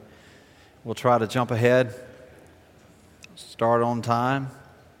We'll try to jump ahead, start on time,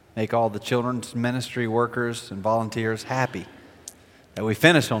 make all the children's ministry workers and volunteers happy that we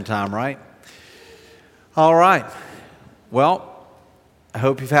finish on time, right? All right. Well, I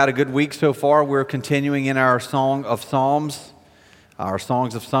hope you've had a good week so far. We're continuing in our Song of Psalms, our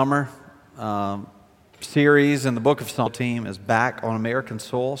Songs of Summer series, and the Book of Psalms team is back on American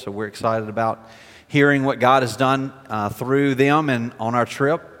soil, so we're excited about hearing what God has done through them and on our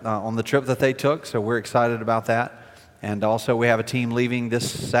trip, on the trip that they took. So we're excited about that. And also we have a team leaving this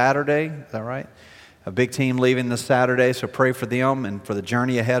Saturday. Is that right? A big team leaving this Saturday. So pray for them and for the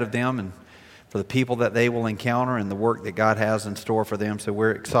journey ahead of them and for the people that they will encounter and the work that God has in store for them. So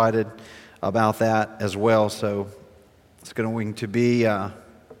we're excited about that as well. So it's going to be a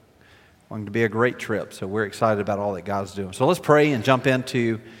great trip. So we're excited about all that God's doing. So let's pray and jump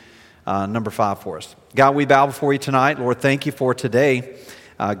into number 5 for us. God, we bow before you tonight. Lord, thank you for today.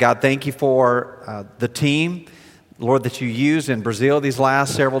 God, thank you for the team, Lord, that you used in Brazil these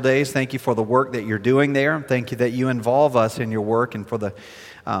last several days. Thank you for the work that you're doing there. Thank you that you involve us in your work and for the,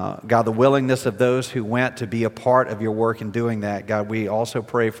 God, the willingness of those who went to be a part of your work in doing that. God, we also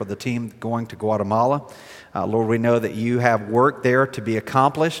pray for the team going to Guatemala. Lord, we know that you have work there to be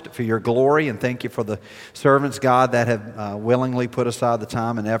accomplished for your glory, and thank you for the servants, God, that have willingly put aside the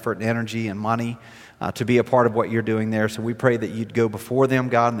time and effort and energy and money to be a part of what you're doing there. So we pray that you'd go before them,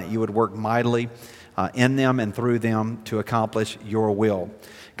 God, and that you would work mightily in them and through them to accomplish your will.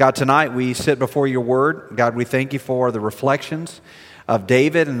 God, tonight we sit before your word. God, we thank you for the reflections of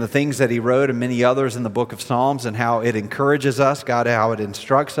David and the things that he wrote and many others in the book of Psalms and how it encourages us, God, how it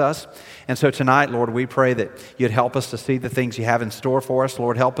instructs us. And so tonight, Lord, we pray that you'd help us to see the things you have in store for us.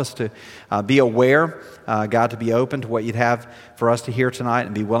 Lord, help us to be aware, God, to be open to what you'd have for us to hear tonight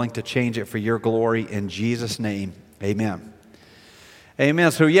and be willing to change it for your glory. In Jesus' name, amen.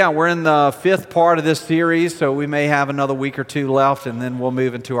 Amen. So we're in the 5th part of this series, so we may have another week or two left, and then we'll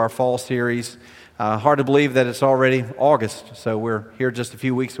move into our fall series. Hard to believe that it's already August, so we're here just a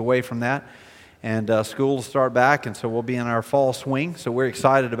few weeks away from that. And school will start back, and so we'll be in our fall swing. So we're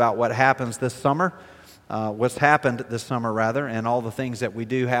excited about what happens this summer, what's happened this summer, rather, and all the things that we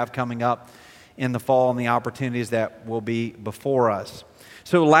do have coming up in the fall and the opportunities that will be before us.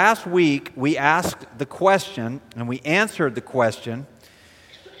 So last week, we asked the question, and we answered the question,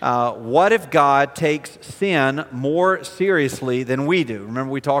 what if God takes sin more seriously than we do?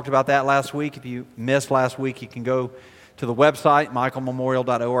 Remember, we talked about that last week. If you missed last week, you can go to the website,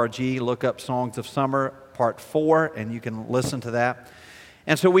 michaelmemorial.org, look up Songs of Summer, Part 4, and you can listen to that.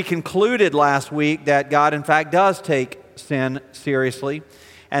 And so we concluded last week that God, in fact, does take sin seriously,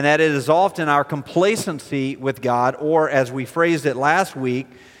 and that it is often our complacency with God, or as we phrased it last week,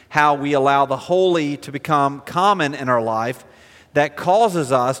 how we allow the holy to become common in our life, that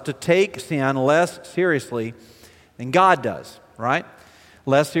causes us to take sin less seriously than God does, right?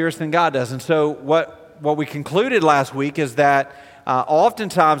 Less serious than God does. And so what we concluded last week is that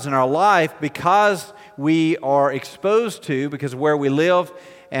oftentimes in our life, because we are exposed to, because of where we live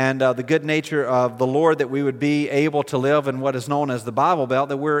and the good nature of the Lord, that we would be able to live in what is known as the Bible Belt,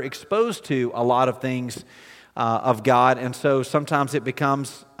 that we're exposed to a lot of things of God. And so sometimes it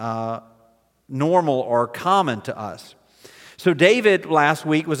becomes normal or common to us. So David last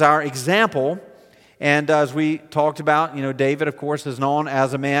week was our example, and as we talked about, David, of course, is known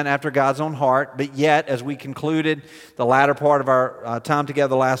as a man after God's own heart, but yet, as we concluded the latter part of our time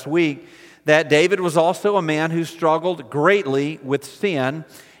together last week, that David was also a man who struggled greatly with sin,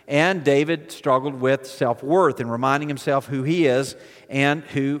 and David struggled with self-worth and reminding himself who he is and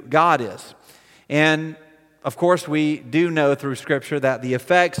who God is. And of course, we do know through Scripture that the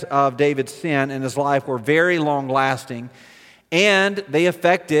effects of David's sin in his life were very long-lasting, and they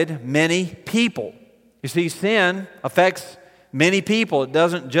affected many people. You see, sin affects many people. It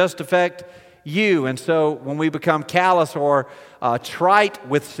doesn't just affect you. And so when we become callous or trite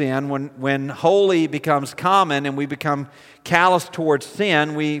with sin, when holy becomes common and we become callous towards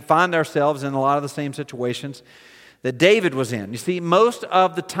sin, we find ourselves in a lot of the same situations that David was in. You see, most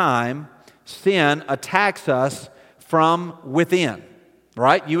of the time, sin attacks us from within.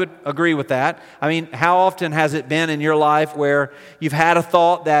 Right? You would agree with that. I mean, how often has it been in your life where you've had a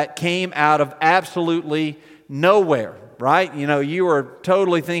thought that came out of absolutely nowhere, right? You were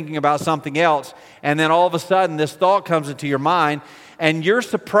totally thinking about something else, and then all of a sudden this thought comes into your mind, and you're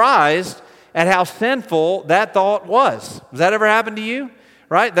surprised at how sinful that thought was. Has that ever happened to you?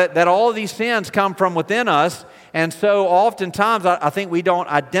 Right? That all of these sins come from within us, and so oftentimes I think we don't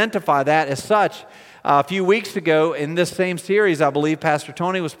identify that as such. A few weeks ago in this same series, I believe Pastor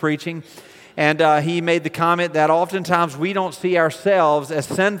Tony was preaching, And he made the comment that oftentimes we don't see ourselves as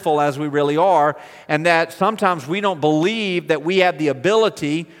sinful as we really are, and that sometimes we don't believe that we have the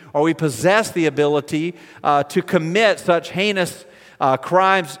ability or we possess the ability to commit such heinous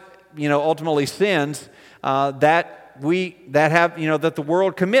crimes, ultimately sins that the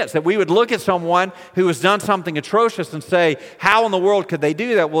world commits. That we would look at someone who has done something atrocious and say, how in the world could they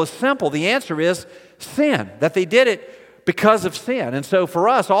do that? Well, it's simple. The answer is sin, that they did it because of sin. And so for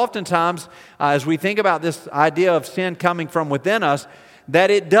us, oftentimes, as we think about this idea of sin coming from within us, that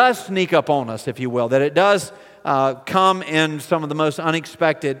it does sneak up on us, if you will, that it does come in some of the most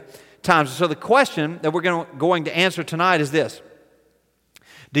unexpected times. So the question that we're going to answer tonight is this: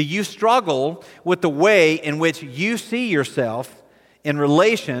 do you struggle with the way in which you see yourself in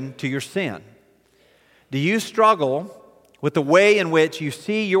relation to your sin? Do you struggle with the way in which you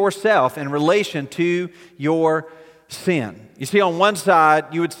see yourself in relation to your sin? You see, on one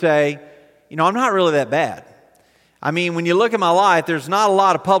side, you would say, I'm not really that bad. I mean, when you look at my life, there's not a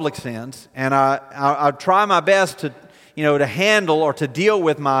lot of public sins, and I try my best to handle or to deal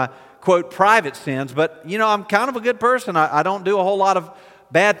with my, quote, private sins, but, I'm kind of a good person. I don't do a whole lot of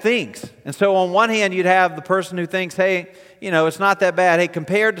bad things. And so on one hand, you'd have the person who thinks, hey, it's not that bad. Hey,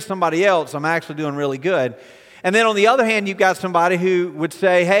 compared to somebody else, I'm actually doing really good. And then on the other hand, you've got somebody who would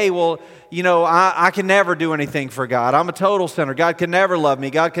say, hey, well, I can never do anything for God. I'm a total sinner. God can never love me.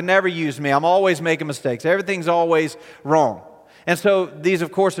 God can never use me. I'm always making mistakes. Everything's always wrong. And so these,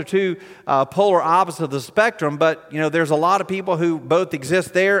 of course, are two polar opposites of the spectrum, but, there's a lot of people who both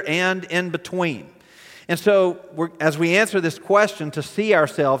exist there and in between. And so as we answer this question to see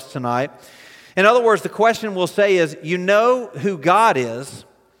ourselves tonight, in other words, the question we'll say is, you know who God is,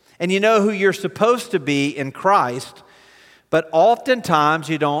 and you know who you're supposed to be in Christ, but oftentimes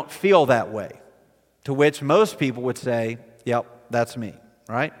you don't feel that way, to which most people would say, yep, that's me,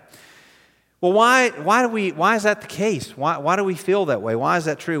 right? Well, why is that the case? Why do we feel that way? Why is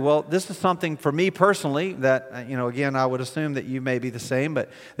that true? Well, this is something for me personally that, again, I would assume that you may be the same,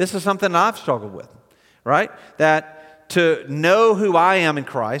 but this is something I've struggled with, right? That to know who I am in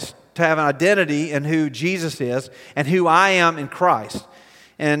Christ, to have an identity in who Jesus is and who I am in Christ.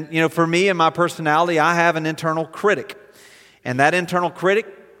 And, for me and my personality, I have an internal critic. And that internal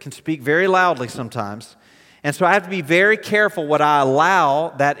critic can speak very loudly sometimes. And so I have to be very careful what I allow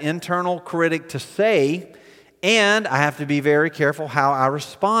that internal critic to say, and I have to be very careful how I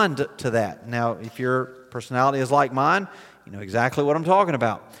respond to that. Now, if your personality is like mine, you know exactly what I'm talking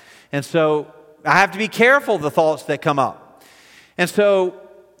about. And so I have to be careful of the thoughts that come up. And so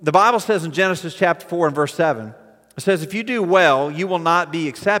the Bible says in Genesis chapter 4 and verse 7, it says, if you do well, you will not be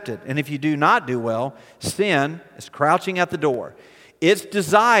accepted. And if you do not do well, sin is crouching at the door. Its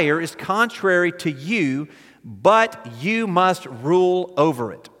desire is contrary to you, but you must rule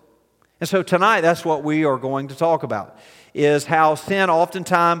over it. And so tonight, that's what we are going to talk about, is how sin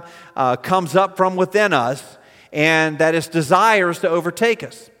oftentimes comes up from within us, and that its desires to overtake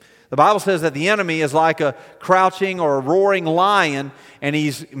us. The Bible says that the enemy is like a crouching or a roaring lion, and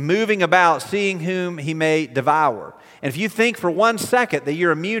he's moving about, seeing whom he may devour. And if you think for 1 second that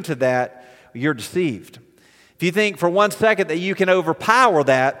you're immune to that, you're deceived. If you think for 1 second that you can overpower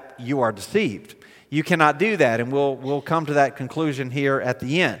that, you are deceived. You cannot do that, and we'll come to that conclusion here at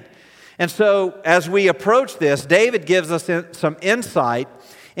the end. And so as we approach this, David gives us some insight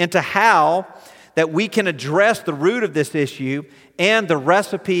into how that we can address the root of this issue and the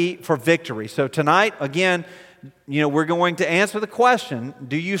recipe for victory. So tonight, again, we're going to answer the question,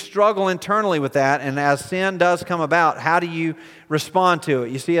 do you struggle internally with that? And as sin does come about, how do you respond to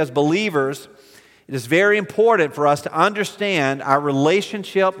it? You see, as believers, it is very important for us to understand our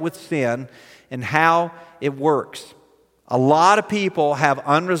relationship with sin and how it works. A lot of people have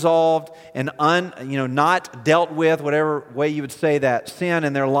unresolved and not dealt with, whatever way you would say that, sin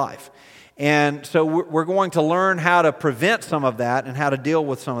in their life. And so we're going to learn how to prevent some of that and how to deal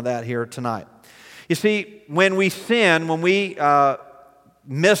with some of that here tonight. You see, when we sin, when we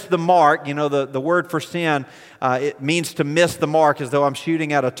miss the mark, the word for sin, it means to miss the mark as though I'm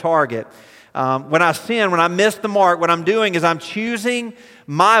shooting at a target. When I sin, when I miss the mark, what I'm doing is I'm choosing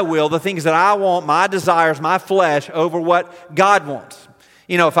my will, the things that I want, my desires, my flesh, over what God wants.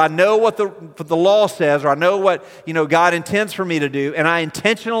 If I know what the law says, or I know what, God intends for me to do, and I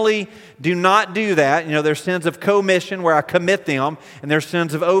intentionally do not do that, there's sins of commission where I commit them, and there's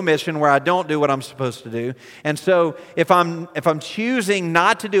sins of omission where I don't do what I'm supposed to do. And so if I'm choosing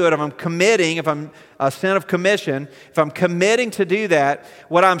not to do it, if I'm committing, if I'm a sin of commission, if I'm committing to do that,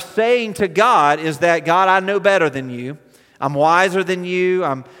 what I'm saying to God is that, God, I know better than you. I'm wiser than you.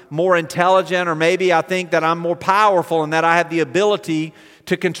 I'm more intelligent, or maybe I think that I'm more powerful and that I have the ability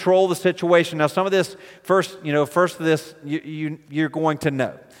to control the situation. Now, some of this, first of this, you're going to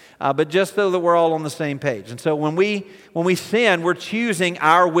know. But just so that we're all on the same page. And so when we sin, we're choosing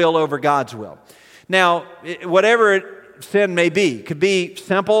our will over God's will. Now, whatever sin may be, it could be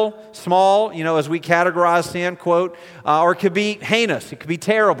simple, small, as we categorize sin, quote, or it could be heinous, it could be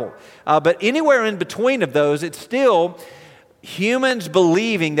terrible. But anywhere in between of those, it's still humans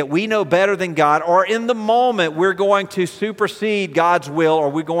believing that we know better than God, or in the moment we're going to supersede God's will, or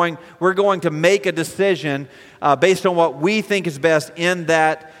we're going to make a decision based on what we think is best in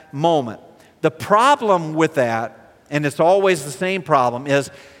that moment. The problem with that, and it's always the same problem, is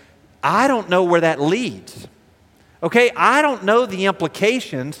I don't know where that leads. Okay, I don't know the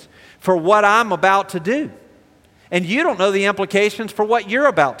implications for what I'm about to do. And you don't know the implications for what you're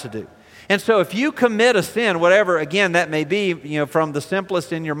about to do. And so if you commit a sin, whatever, again, that may be, from the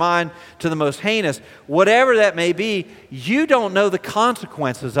simplest in your mind to the most heinous, whatever that may be, you don't know the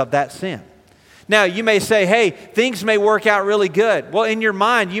consequences of that sin. Now, you may say, hey, things may work out really good. Well, in your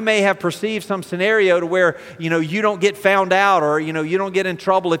mind, you may have perceived some scenario to where, you don't get found out, or, you don't get in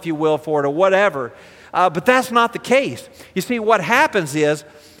trouble, if you will, for it, or whatever. But that's not the case. You see, what happens is,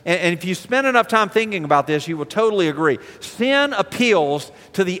 and if you spend enough time thinking about this, you will totally agree. Sin appeals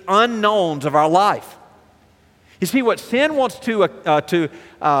to the unknowns of our life. You see, what sin wants to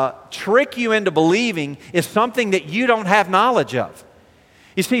trick you into believing is something that you don't have knowledge of.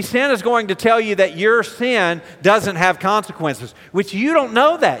 You see, sin is going to tell you that your sin doesn't have consequences, which you don't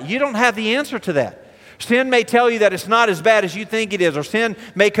know that. You don't have the answer to that. Sin may tell you that it's not as bad as you think it is, or sin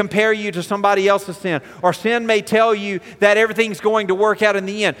may compare you to somebody else's sin, or sin may tell you that everything's going to work out in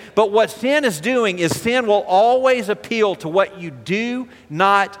the end. But what sin is doing is sin will always appeal to what you do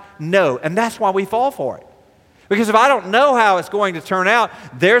not know, and that's why we fall for it. Because if I don't know how it's going to turn out,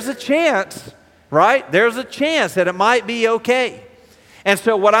 there's a chance, right? There's a chance that it might be okay. And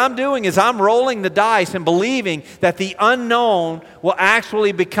so what I'm doing is I'm rolling the dice and believing that the unknown will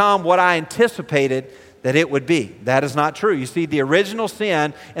actually become what I anticipated that it would be. That is not true. You see, the original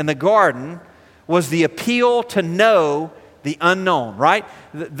sin in the garden was the appeal to know the unknown, right?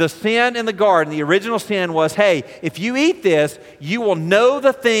 The sin in the garden, the original sin was, hey, if you eat this, you will know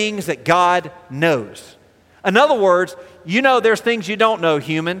the things that God knows. In other words, there's things you don't know,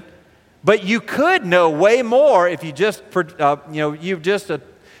 human. But you could know way more if you just,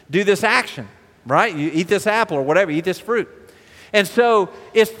 do this action, right? You eat this apple or whatever, you eat this fruit. And so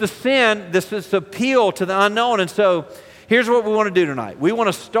it's the sin, this appeal to the unknown. And so here's what we want to do tonight. We want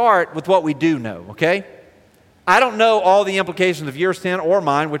to start with what we do know, okay? I don't know all the implications of your sin or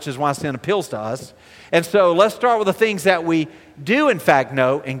mine, which is why sin appeals to us. And so let's start with the things that we do in fact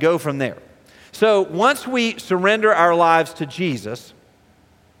know and go from there. So once we surrender our lives to Jesus,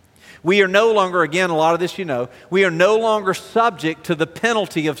 we are no longer, again, a lot of this we are no longer subject to the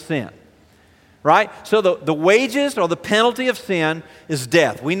penalty of sin, right? So the wages or the penalty of sin is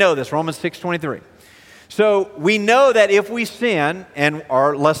death. We know this, Romans 6:23. So we know that if we sin,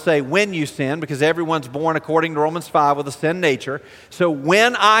 or let's say when you sin, because everyone's born according to Romans 5 with a sin nature. So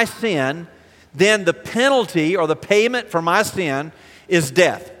when I sin, then the penalty or the payment for my sin is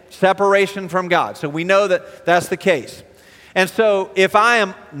death, separation from God. So we know that that's the case. And so if I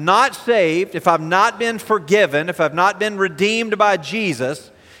am not saved, if I've not been forgiven, if I've not been redeemed by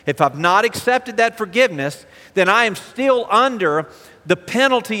Jesus, if I've not accepted that forgiveness, then I am still under the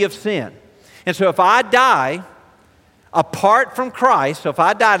penalty of sin. And so if I die apart from Christ, so if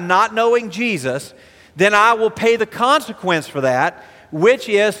I die not knowing Jesus, then I will pay the consequence for that, which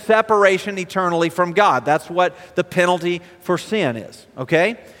is separation eternally from God. That's what the penalty for sin is,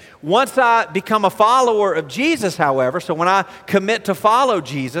 okay? Once I become a follower of Jesus, however, so when I commit to follow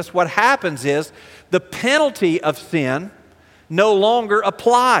Jesus, what happens is the penalty of sin no longer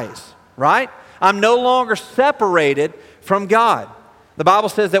applies, right? I'm no longer separated from God. The Bible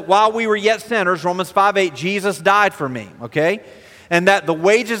says that while we were yet sinners, Romans 5:8, Jesus died for me, okay? And that the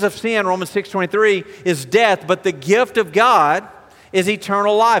wages of sin, Romans 6:23, is death, but the gift of God is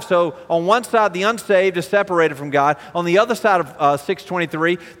eternal life. So on one side, the unsaved is separated from God. On the other side of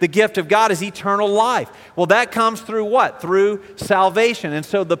 6:23, the gift of God is eternal life. Well, that comes through what? Through salvation. And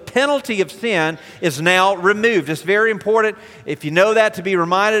so the penalty of sin is now removed. It's very important, if you know that, to be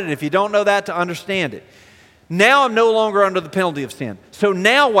reminded, and if you don't know that, to understand it. Now I'm no longer under the penalty of sin. So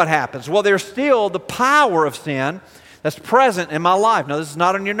now what happens? Well, there's still the power of sin that's present in my life. Now, this is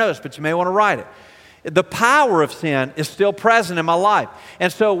not on your notes, but you may want to write it. The power of sin is still present in my life.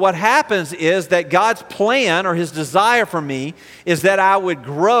 And so what happens is that God's plan or His desire for me is that I would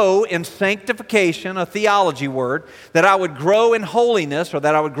grow in sanctification, a theology word, that I would grow in holiness or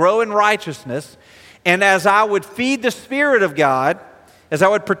that I would grow in righteousness. And as I would feed the Spirit of God as I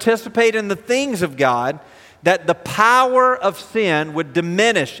would participate in the things of God, that the power of sin would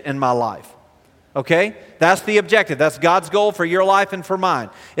diminish in my life. Okay? That's the objective. That's God's goal for your life and for mine,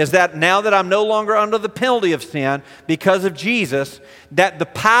 is that now that I'm no longer under the penalty of sin because of Jesus, that the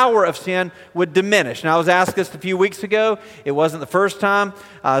power of sin would diminish. Now, I was asked this a few weeks ago. It wasn't the first time.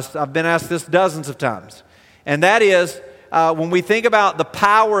 I've been asked this dozens of times. And that is, when we think about the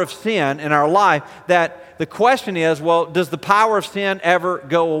power of sin in our life, that the question is, well, does the power of sin ever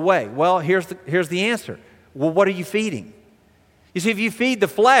go away? Well, here's the answer. Well, what are you feeding? You see, if you feed the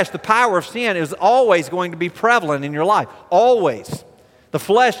flesh, the power of sin is always going to be prevalent in your life. Always. The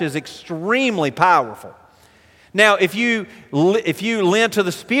flesh is extremely powerful. Now, if you lend to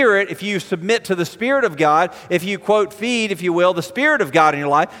the Spirit, if you submit to the Spirit of God, if you, quote, feed, if you will, the Spirit of God in your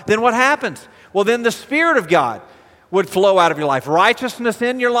life, then what happens? Well, then the Spirit of God would flow out of your life. Righteousness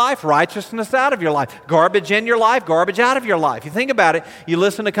in your life, righteousness out of your life. Garbage in your life, garbage out of your life. You think about it, you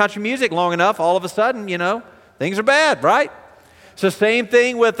listen to country music long enough, all of a sudden, things are bad, right? It's the same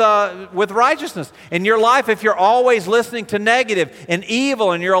thing with righteousness. In your life, if you're always listening to negative and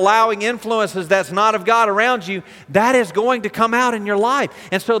evil and you're allowing influences that's not of God around you, that is going to come out in your life.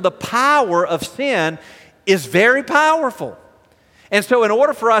 And so the power of sin is very powerful. And so in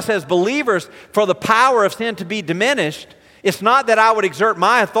order for us as believers, for the power of sin to be diminished, it's not that I would exert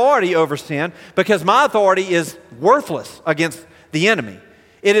my authority over sin, because my authority is worthless against the enemy.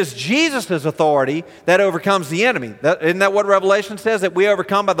 It is Jesus' authority that overcomes the enemy. Isn't that what Revelation says? That we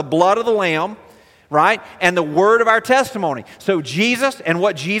overcome by the blood of the Lamb, right? And the word of our testimony. So Jesus and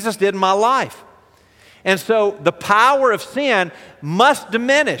what Jesus did in my life. And so the power of sin must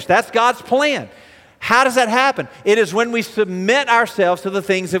diminish. That's God's plan. How does that happen? It is when we submit ourselves to the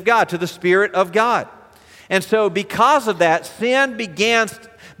things of God, to the Spirit of God. And so because of that, sin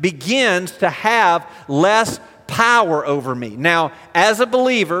begins to have less power over me. Now, as a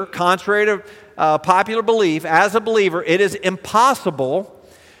believer, contrary to popular belief, as a believer, it is impossible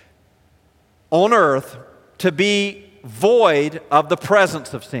on earth to be void of the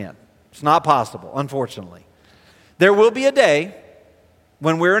presence of sin. It's not possible, unfortunately. There will be a day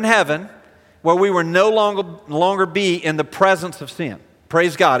when we're in heaven where we will no longer be in the presence of sin.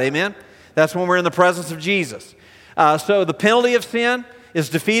 Praise God, amen? That's when we're in the presence of Jesus. So the penalty of sin is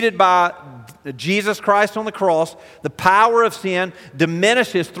defeated by Jesus Christ on the cross. The power of sin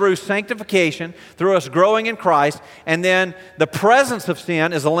diminishes through sanctification, through us growing in Christ, and then the presence of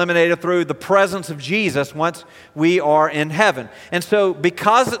sin is eliminated through the presence of Jesus once we are in heaven. And so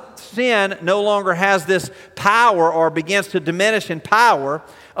because sin no longer has this power or begins to diminish in power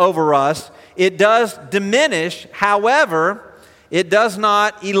over us, it does diminish. However, it does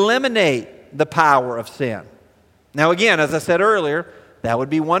not eliminate the power of sin. Now again, as I said earlier, that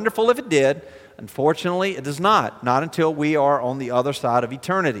would be wonderful if it did. Unfortunately, it does not until we are on the other side of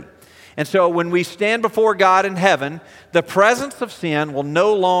eternity. And so when we stand before God in heaven, the presence of sin will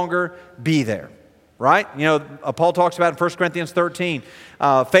no longer be there, right? Paul talks about in 1 Corinthians 13,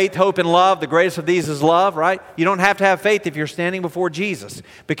 faith, hope, and love. The greatest of these is love, right? You don't have to have faith if you're standing before Jesus,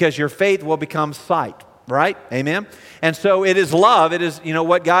 because your faith will become sight. Right? Amen? And so it is love. It is,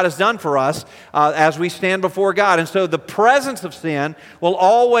 what God has done for us as we stand before God. And so the presence of sin will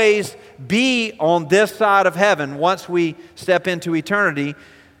always be on this side of heaven. Once we step into eternity,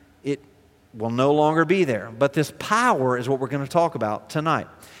 it will no longer be there. But this power is what we're going to talk about tonight.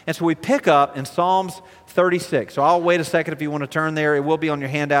 And so we pick up in Psalms 36. So I'll wait a second if you want to turn there. It will be on your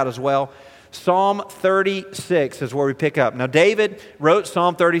handout as well. Psalm 36 is where we pick up. Now, David wrote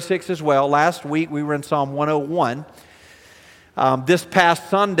Psalm 36 as well. Last week, we were in Psalm 101. This past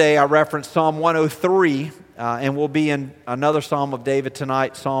Sunday, I referenced Psalm 103, and we'll be in another Psalm of David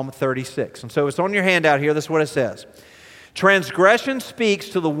tonight, Psalm 36. And so it's on your handout here. This is what it says. Transgression speaks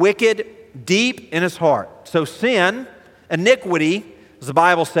to the wicked deep in his heart. So sin, iniquity, as the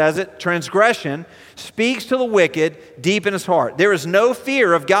Bible says it, transgression speaks to the wicked deep in his heart. There is no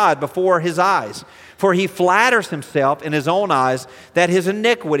fear of God before his eyes, for he flatters himself in his own eyes that his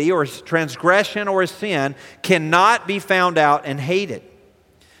iniquity or his transgression or his sin cannot be found out and hated.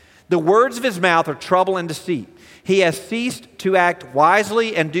 The words of his mouth are trouble and deceit. He has ceased to act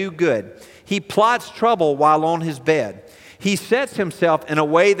wisely and do good. He plots trouble while on his bed. He sets himself in a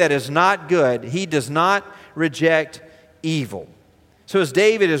way that is not good. He does not reject evil. So as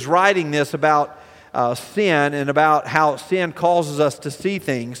David is writing this about sin and about how sin causes us to see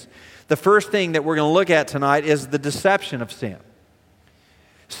things, the first thing that we're going to look at tonight is the deception of sin.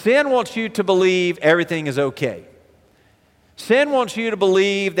 Sin wants you to believe everything is okay. Sin wants you to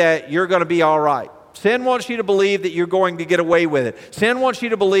believe that you're going to be all right. Sin wants you to believe that you're going to get away with it. Sin wants you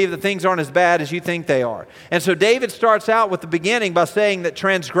to believe that things aren't as bad as you think they are. And so David starts out with the beginning by saying that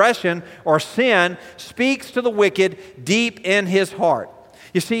transgression or sin speaks to the wicked deep in his heart.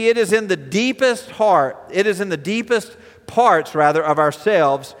 You see, it is in the deepest parts of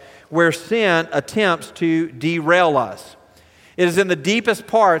ourselves where sin attempts to derail us. It is in the deepest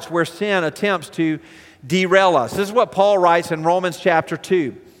parts where sin attempts to derail us. This is what Paul writes in Romans chapter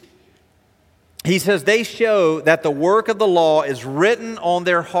 2. He says, they show that the work of the law is written on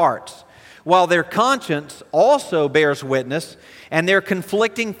their hearts, while their conscience also bears witness, and their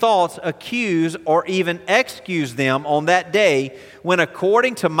conflicting thoughts accuse or even excuse them on that day when,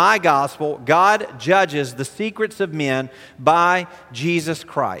 according to my gospel, God judges the secrets of men by Jesus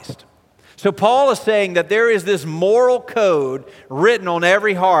Christ. So Paul is saying that there is this moral code written on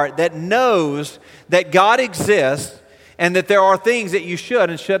every heart that knows that God exists and that there are things that you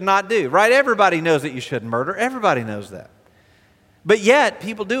should and should not do, right? Everybody knows that you shouldn't murder. Everybody knows that. But yet,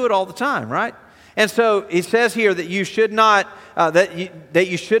 people do it all the time, right? And so it says here that you should not that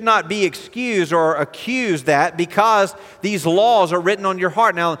you should not be excused or accused that because these laws are written on your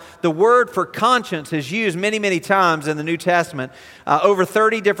heart. Now, the word for conscience is used many, many times in the New Testament. Over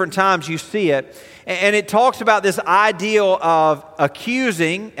 30 different times you see it. And it talks about this ideal of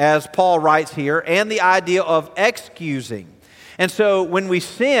accusing, as Paul writes here, and the idea of excusing. And so when we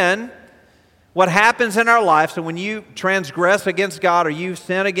sin, what happens in our life, so when you transgress against God or you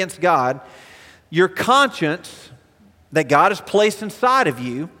sin against God, your conscience that God has placed inside of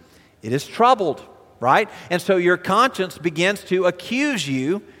you, it is troubled, right? And so your conscience begins to accuse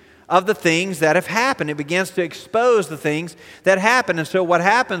you of the things that have happened. It begins to expose the things that happen. And so what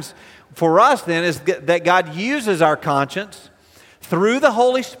happens for us then is that God uses our conscience through the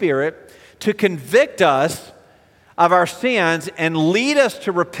Holy Spirit to convict us of our sins and lead us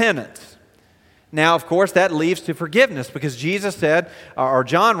to repentance. Now, of course, that leads to forgiveness because Jesus said, or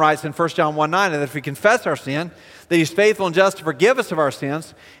John writes in 1 John 1:9, that if we confess our sin, that He's faithful and just to forgive us of our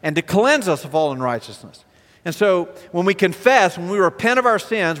sins and to cleanse us of all unrighteousness. And so when we confess, when we repent of our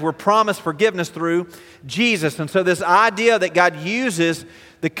sins, we're promised forgiveness through Jesus. And so this idea that God uses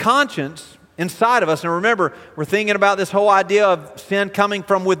the conscience inside of us, and remember, we're thinking about this whole idea of sin coming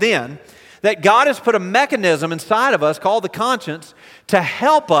from within, that God has put a mechanism inside of us called the conscience to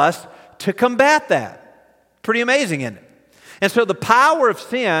help us to combat that. Pretty amazing, isn't it? And so the power of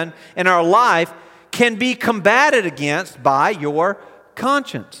sin in our life can be combated against by your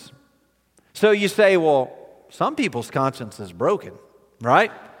conscience. So you say, well, some people's conscience is broken,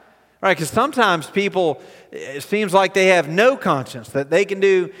 right? Right, because sometimes people, it seems like they have no conscience, that they can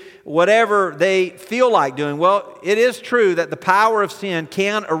do whatever they feel like doing. Well, it is true that the power of sin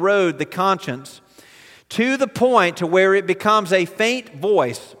can erode the conscience to the point to where it becomes a faint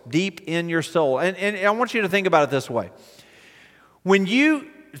voice deep in your soul. And I want you to think about it this way. When you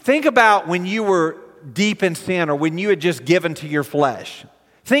think about when you were deep in sin or when you had just given to your flesh,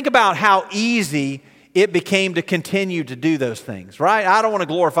 think about how easy it became to continue to do those things, right? I don't want to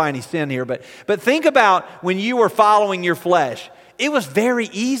glorify any sin here, but think about when you were following your flesh. It was very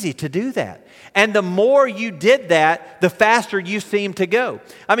easy to do that. And the more you did that, the faster you seemed to go.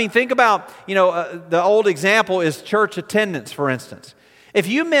 I mean, think about, the old example is church attendance, for instance. If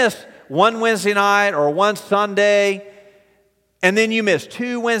you miss one Wednesday night or one Sunday, and then you miss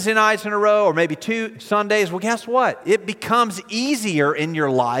 2 Wednesday nights in a row or maybe 2 Sundays, well, guess what? It becomes easier in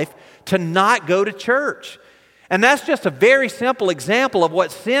your life to not go to church. And that's just a very simple example of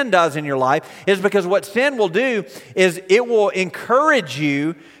what sin does in your life, is because what sin will do is it will encourage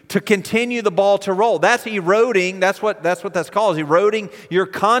you to continue the ball to roll. That's eroding, that's what that's called, is eroding your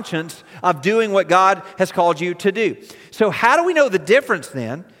conscience of doing what God has called you to do. So how do we know the difference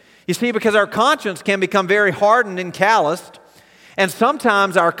then? You see, because our conscience can become very hardened and calloused, and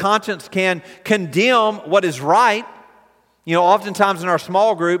sometimes our conscience can condemn what is right. Oftentimes in our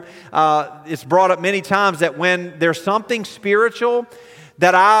small group, it's brought up many times that when there's something spiritual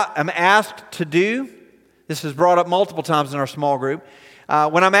that I am asked to do, this is brought up multiple times in our small group,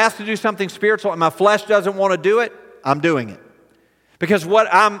 when I'm asked to do something spiritual and my flesh doesn't want to do it, I'm doing it. Because what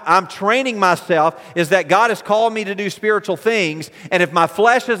I'm training myself is that God has called me to do spiritual things, and if my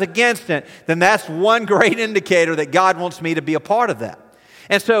flesh is against it, then that's one great indicator that God wants me to be a part of that.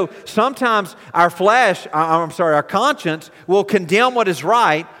 And so sometimes our conscience will condemn what is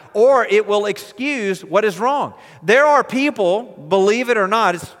right, or it will excuse what is wrong. There are people, believe it or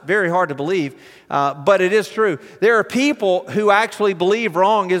not, it's very hard to believe, but it is true. There are people who actually believe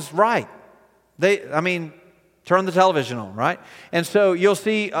wrong is right. Turn the television on, right? And so you'll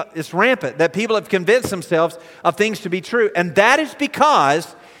see it's rampant that people have convinced themselves of things to be true. And that is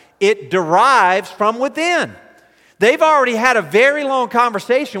because it derives from within. They've already had a very long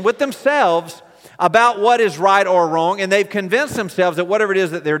conversation with themselves about what is right or wrong, and they've convinced themselves that whatever it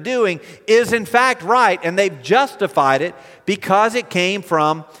is that they're doing is in fact right, and they've justified it because it came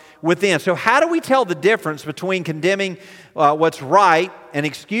from within. So how do we tell the difference between condemning what's right and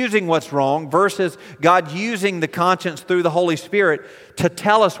excusing what's wrong versus God using the conscience through the Holy Spirit to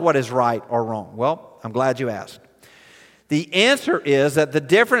tell us what is right or wrong? Well, I'm glad you asked. The answer is that the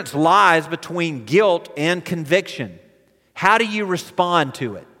difference lies between guilt and conviction. How do you respond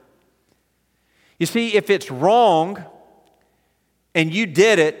to it? You see, if it's wrong and you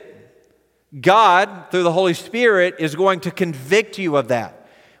did it, God, through the Holy Spirit, is going to convict you of that,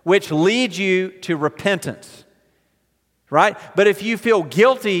 which leads you to repentance, right? But if you feel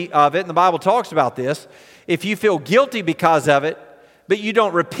guilty of it, and the Bible talks about this, if you feel guilty because of it, but you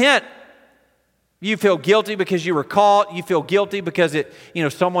don't repent, you feel guilty because you were caught, you feel guilty because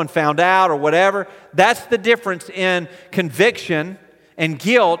someone found out or whatever, that's the difference in conviction and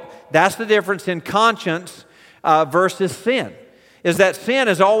guilt. That's the difference in conscience versus sin. Is that sin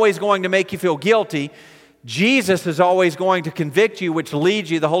is always going to make you feel guilty. Jesus is always going to convict you, which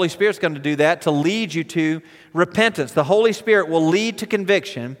leads you, the Holy Spirit's going to do that, to lead you to repentance. The Holy Spirit will lead to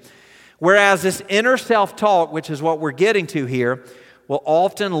conviction, whereas this inner self-talk, which is what we're getting to here, will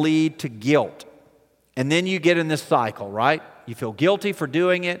often lead to guilt. And then you get in this cycle, right? You feel guilty for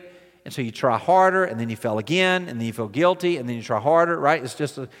doing it, and so you try harder, and then you fail again, and then you feel guilty, and then you try harder, right? It's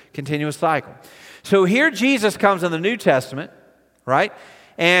just a continuous cycle. So here Jesus comes in the New Testament, right?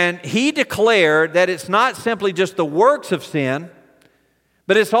 And he declared that it's not simply just the works of sin,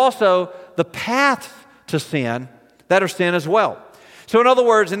 but it's also the paths to sin that are sin as well. So in other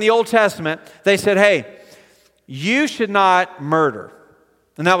words, in the Old Testament, they said, hey, you should not murder.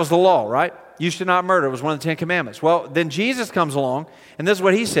 And that was the law, right? You should not murder. It was one of the 10 Commandments. Well, then Jesus comes along, and this is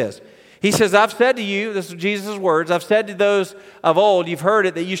what he says. He says, I've said to you, this is Jesus' words, I've said to those of old, you've heard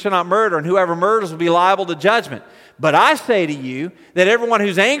it, that you shall not murder, and whoever murders will be liable to judgment. But I say to you that everyone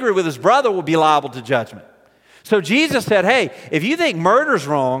who's angry with his brother will be liable to judgment. So Jesus said, hey, if you think murder's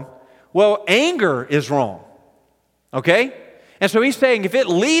wrong, well, anger is wrong. Okay? And so he's saying if it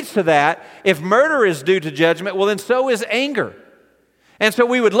leads to that, if murder is due to judgment, well, then so is anger. And so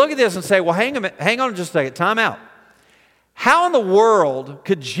we would look at this and say, well, hang on just a second, time out. How in the world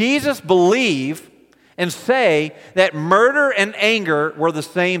could Jesus believe and say that murder and anger were the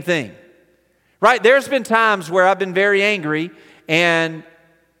same thing? Right? There's been times where I've been very angry and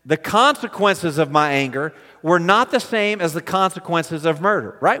the consequences of my anger were not the same as the consequences of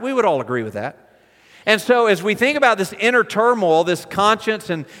murder. Right? We would all agree with that. And so as we think about this inner turmoil, this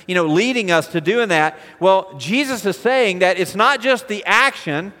conscience and, leading us to doing that, well, Jesus is saying that it's not just the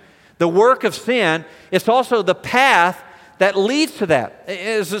action, the work of sin, it's also the path that leads to that.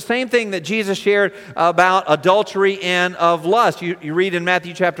 It's the same thing that Jesus shared about adultery and of lust. You read in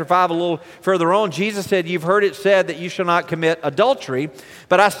Matthew chapter 5 a little further on, Jesus said, you've heard it said that you shall not commit adultery,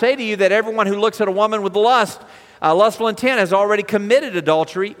 but I say to you that everyone who looks at a woman with lustful intent has already committed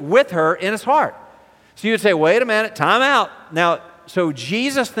adultery with her in his heart. So you would say, wait a minute, time out. Now, so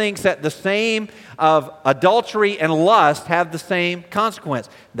Jesus thinks that the same of adultery and lust have the same consequence.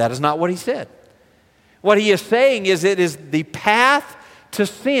 That is not what he said. What he is saying is it is the path to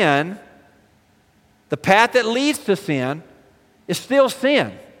sin, the path that leads to sin, is still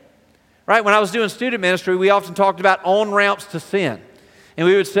sin. Right? When I was doing student ministry, we often talked about on-ramps to sin. And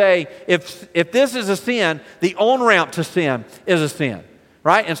we would say, if this is a sin, the on-ramp to sin is a sin.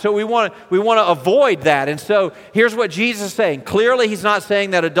 Right? And so we want to avoid that. And so here's what Jesus is saying. Clearly, he's not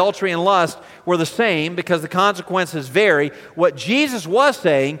saying that adultery and lust were the same because the consequences vary. What Jesus was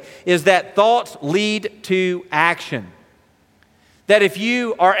saying is that thoughts lead to action. That if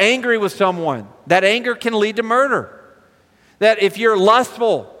you are angry with someone, that anger can lead to murder. That if you're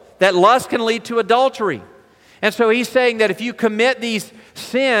lustful, that lust can lead to adultery. And so he's saying that if you commit these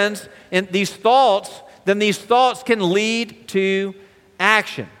sins and these thoughts, then these thoughts can lead to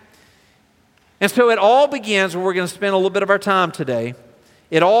action. And so it all begins, where we're going to spend a little bit of our time today,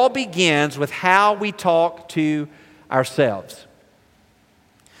 it all begins with how we talk to ourselves.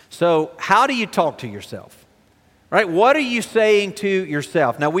 So how do you talk to yourself? Right? What are you saying to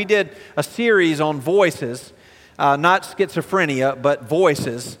yourself? Now, we did a series on voices, not schizophrenia, but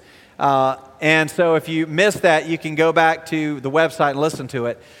voices. And so if you missed that, you can go back to the website and listen to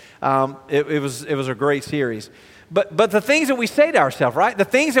it. It was a great series. But the things that we say to ourselves, right? The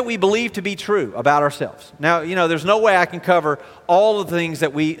things that we believe to be true about ourselves. Now, there's no way I can cover all of the things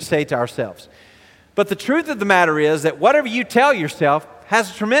that we say to ourselves. But the truth of the matter is that whatever you tell yourself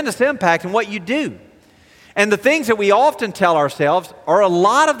has a tremendous impact on what you do. And the things that we often tell ourselves are a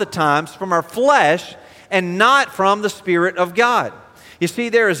lot of the times from our flesh and not from the Spirit of God. You see,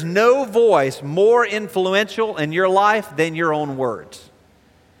 there is no voice more influential in your life than your own words.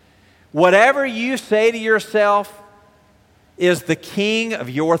 Whatever you say to yourself is the king of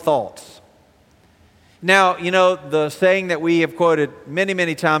your thoughts. Now, you know, the saying that we have quoted many,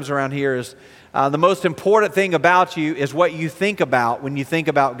 many times around here is, the most important thing about you is what you think about when you think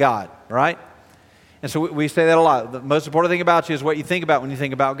about God, right? And so we say that a lot. The most important thing about you is what you think about when you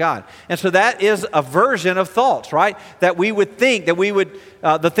think about God. And so that is a version of thoughts, right? That we would think, that we would,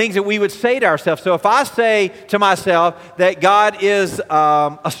 the things that we would say to ourselves. So if I say to myself that God is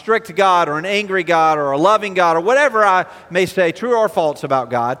a strict God or an angry God or a loving God or whatever I may say, true or false about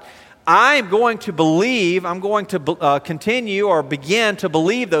God, I'm going to continue or begin to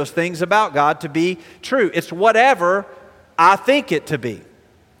believe those things about God to be true. It's whatever I think it to be,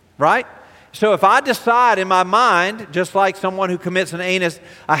 right? So if I decide in my mind, just like someone who commits a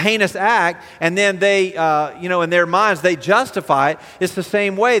heinous act, and then they, in their minds, they justify it, it's the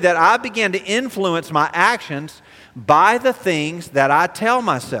same way that I begin to influence my actions by the things that I tell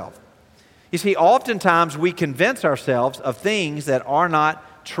myself. You see, oftentimes we convince ourselves of things that are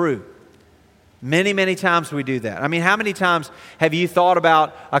not true. Many, many times we do that. I mean, how many times have you thought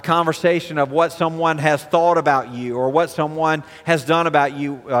about a conversation of what someone has thought about you or what someone has done about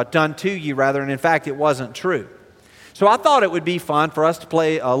you, done to you rather, and in fact it wasn't true? So I thought it would be fun for us to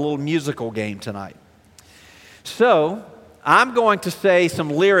play a little musical game tonight. So I'm going to say some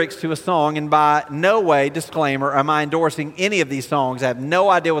lyrics to a song, and by no way, disclaimer, am I endorsing any of these songs. I have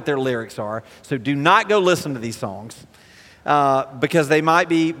no idea what their lyrics are, so do not go listen to these songs. Because they might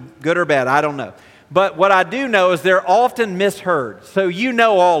be good or bad, I don't know. But what I do know is they're often misheard. So you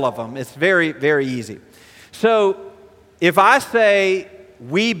know all of them. It's very, very easy. So if I say,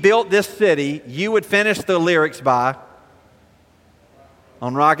 we built this city, you would finish the lyrics by,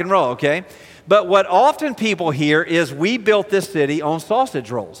 on rock and roll, okay? But what often people hear is, we built this city on sausage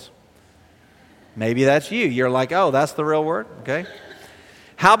rolls. Maybe that's you. You're like, oh, that's the real word, okay?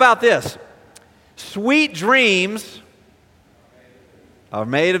 How about this? Sweet dreams are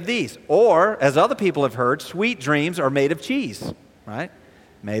made of these. Or, as other people have heard, sweet dreams are made of cheese, right?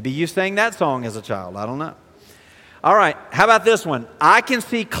 Maybe you sang that song as a child. I don't know. All right, how about this one? I can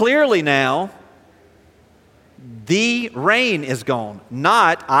see clearly now, the rain is gone.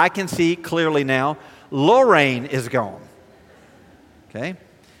 Not, I can see clearly now, Lorraine is gone. Okay?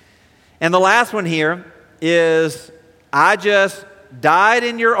 And the last one here is, I just died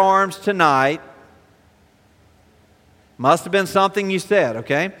in your arms tonight. Must have been something you said,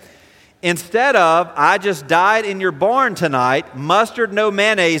 okay? Instead of, I just died in your barn tonight, mustard, no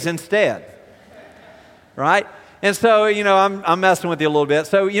mayonnaise instead. Right? And so, I'm messing with you a little bit.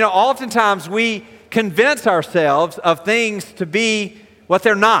 So, oftentimes we convince ourselves of things to be what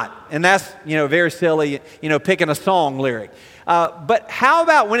they're not. And that's, very silly, picking a song lyric. But how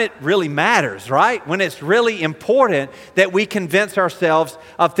about when it really matters, right? When it's really important that we convince ourselves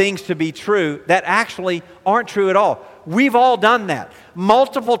of things to be true that actually aren't true at all. We've all done that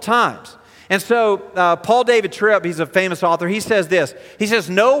multiple times. And so Paul David Tripp, he's a famous author, he says this. He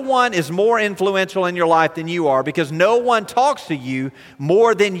says, no one is more influential in your life than you are because no one talks to you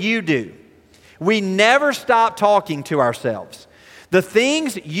more than you do. We never stop talking to ourselves. The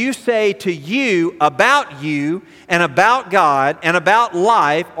things you say to you and about God and about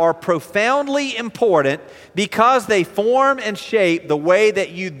life are profoundly important because they form and shape the way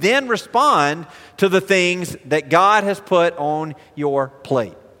that you then respond to the things that God has put on your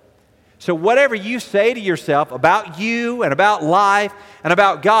plate. So whatever you say to yourself about you and about life and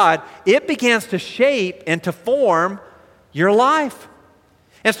about God, it begins to shape and to form your life.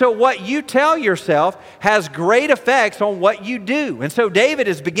 And so what you tell yourself has great effects on what you do. And so David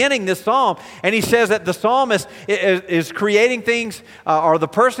is beginning this psalm, and he says that the psalmist is creating things, or the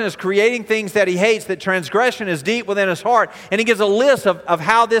person is creating things that he hates, that transgression is deep within his heart. And he gives a list of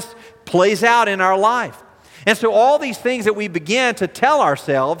how this plays out in our life. And so all these things that we begin to tell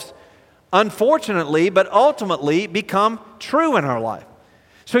ourselves, unfortunately, but ultimately become true in our life.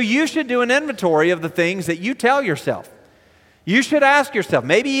 So you should do an inventory of the things that you tell yourself. You should ask yourself,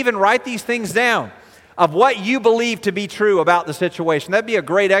 maybe even write these things down, of what you believe to be true about the situation. That'd be a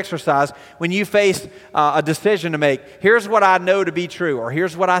great exercise when you face a decision to make. Here's what I know to be true, or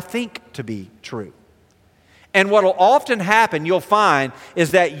here's what I think to be true. And what will often happen, you'll find,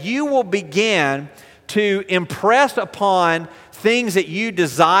 is that you will begin to impress upon things that you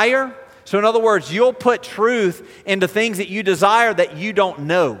desire. So in other words, you'll put truth into things that you desire that you don't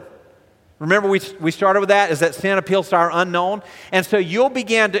know. Remember we started with that, is that sin appeals to our unknown. And so you'll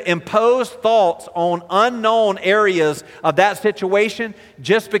begin to impose thoughts on unknown areas of that situation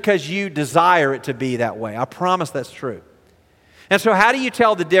just because you desire it to be that way. I promise that's true. And so how do you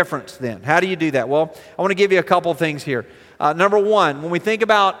tell the difference then? How do you do that? Well, I want to give you a couple of things here. Number one, when we think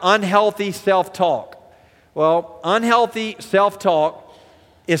about unhealthy self-talk, well, unhealthy self-talk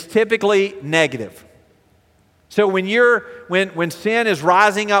is typically negative. So when sin is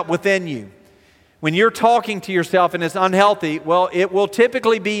rising up within you, when you're talking to yourself and it's unhealthy, well, it will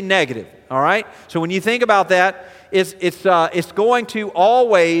typically be negative. All right. So when you think about that, it's going to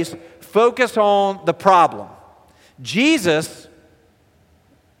always focus on the problem. Jesus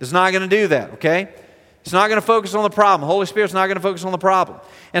is not going to do that. Okay. It's not going to focus on the problem. The Holy Spirit's not going to focus on the problem.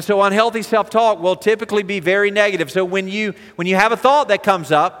 And so unhealthy self-talk will typically be very negative. So when you have a thought that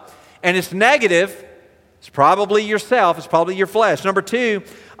comes up and it's negative, it's probably yourself. It's probably your flesh. Number two,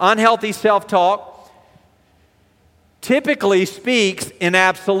 unhealthy self-talk typically speaks in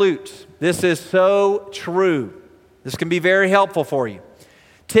absolutes. This is so true. This can be very helpful for you.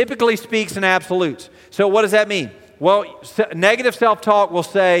 Typically speaks in absolutes. So what does that mean? Well, negative self-talk will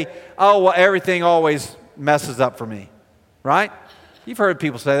say, oh, well, everything always messes up for me. Right? You've heard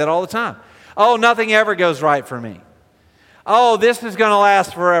people say that all the time. Oh, nothing ever goes right for me. Oh, this is going to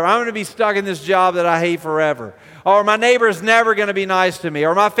last forever. I'm going to be stuck in this job that I hate forever. Or my neighbor's never going to be nice to me.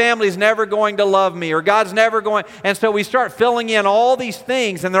 Or my family's never going to love me. Or God's never going... And so we start filling in all these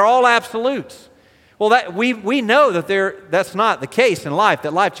things, and they're all absolutes. Well, we know that that's not the case in life,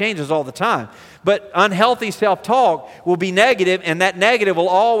 that life changes all the time. But unhealthy self-talk will be negative, and that negative will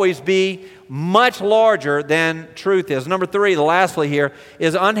always be much larger than truth is. Number three, lastly here,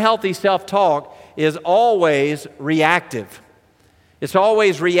 is unhealthy self-talk is always reactive. It's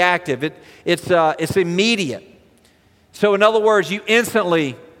always reactive. It's immediate. So in other words, you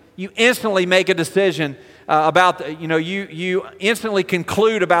instantly make a decision you instantly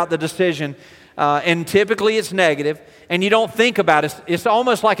conclude about the decision, and typically it's negative, and you don't think about it. It's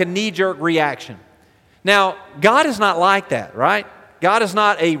almost like a knee-jerk reaction. Now, God is not like that, right? God is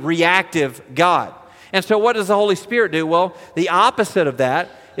not a reactive God. And so what does the Holy Spirit do? Well, the opposite of that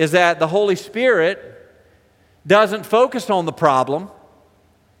is that the Holy Spirit doesn't focus on the problem.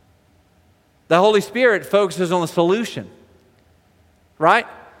 The Holy Spirit focuses on the solution, right?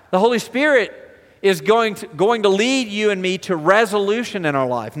 The Holy Spirit is going to lead you and me to resolution in our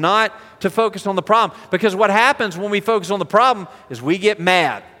life, not to focus on the problem. Because what happens when we focus on the problem is we get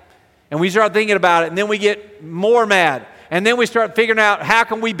mad, and we start thinking about it, and then we get more mad. And then we start figuring out how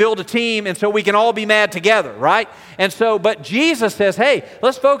can we build a team and so we can all be mad together, right? And so, but Jesus says, hey,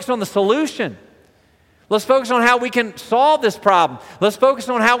 let's focus on the solution. Let's focus on how we can solve this problem. Let's focus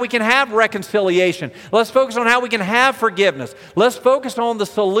on how we can have reconciliation. Let's focus on how we can have forgiveness. Let's focus on the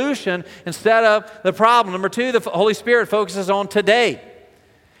solution instead of the problem. Number two, the Holy Spirit focuses on today.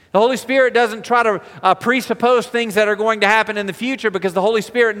 The Holy Spirit doesn't try to presuppose things that are going to happen in the future, because the Holy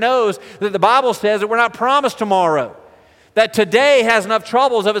Spirit knows that the Bible says that we're not promised tomorrow. That today has enough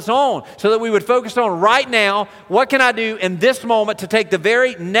troubles of its own, so that we would focus on right now, what can I do in this moment to take the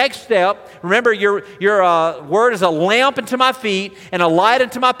very next step? Remember, your word is a lamp unto my feet and a light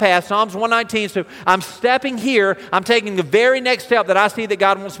unto my path, Psalms 119. So I'm stepping here, I'm taking the very next step that I see that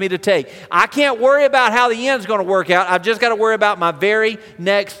God wants me to take. I can't worry about how the end's going to work out. I've just got to worry about my very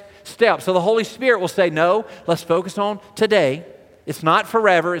next step. So the Holy Spirit will say, no, let's focus on today. It's not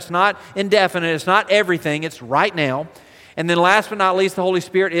forever, it's not indefinite, it's not everything, it's right now. And then last but not least, the Holy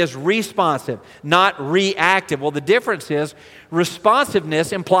Spirit is responsive, not reactive. Well, the difference is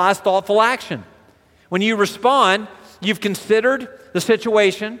responsiveness implies thoughtful action. When you respond, you've considered the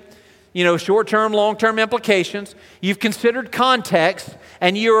situation, short-term, long-term implications. You've considered context,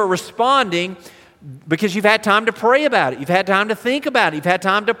 and you are responding because you've had time to pray about it. You've had time to think about it. You've had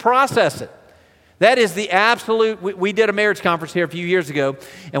time to process it. That is the absolute. We did a marriage conference here a few years ago,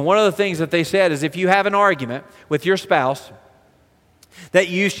 and one of the things that they said is if you have an argument with your spouse, that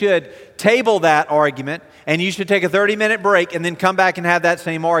you should table that argument and you should take a 30-minute break and then come back and have that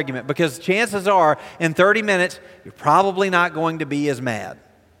same argument, because chances are in 30 minutes you're probably not going to be as mad,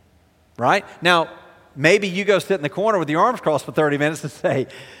 right? Now, maybe you go sit in the corner with your arms crossed for 30 minutes and say,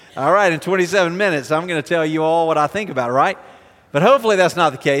 all right, in 27 minutes I'm going to tell you all what I think about it, right? But hopefully that's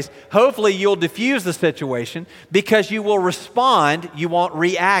not the case. Hopefully you'll diffuse the situation because you will respond, you won't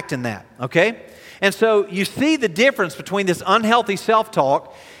react in that, okay? And so you see the difference between this unhealthy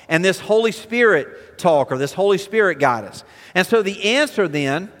self-talk and this Holy Spirit talk, or this Holy Spirit guidance. And so the answer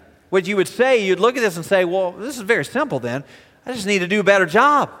then, what you would say, you'd look at this and say, well, this is very simple then. I just need to do a better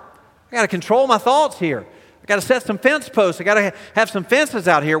job. I got to control my thoughts here. I got to set some fence posts. I got to have some fences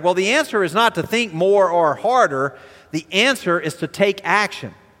out here. Well, the answer is not to think more or harder. The answer is to take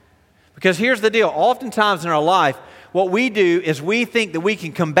action. Because here's the deal. Oftentimes in our life, what we do is we think that we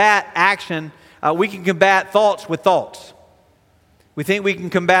can combat action, we can combat thoughts with thoughts. We think we can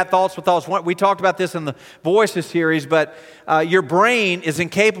combat thoughts with thoughts. We talked about this in the Voices series, but your brain is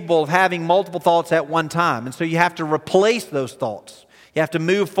incapable of having multiple thoughts at one time. And so you have to replace those thoughts. You have to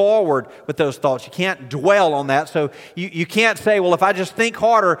move forward with those thoughts. You can't dwell on that. So you can't say, well, if I just think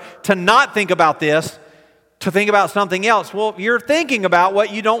harder to not think about this, to think about something else. Well, you're thinking about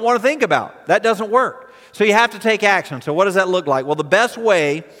what you don't want to think about. That doesn't work. So you have to take action. So what does that look like? Well, the best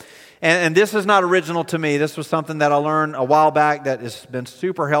way, and this is not original to me. This was something that I learned a while back that has been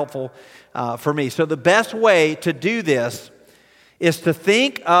super helpful for me. So the best way to do this is to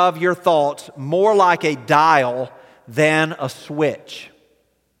think of your thoughts more like a dial than a switch.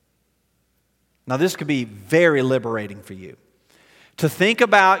 Now, this could be very liberating for you. To think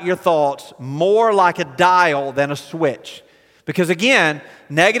about your thoughts more like a dial than a switch. Because again,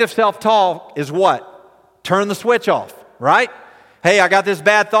 negative self-talk is what? Turn the switch off, right? Hey, I got this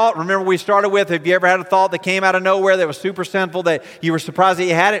bad thought. Remember we started with, have you ever had a thought that came out of nowhere that was super sinful that you were surprised that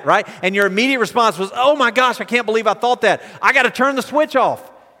you had it, right? And your immediate response was, oh my gosh, I can't believe I thought that. I got to turn the switch off.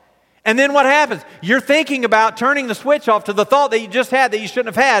 And then what happens? You're thinking about turning the switch off to the thought that you just had that you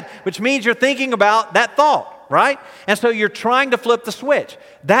shouldn't have had, which means you're thinking about that thought, right? And so you're trying to flip the switch.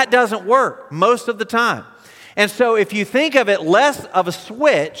 That doesn't work most of the time. And so if you think of it less of a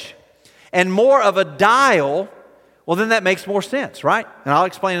switch and more of a dial, well, then that makes more sense, right? And I'll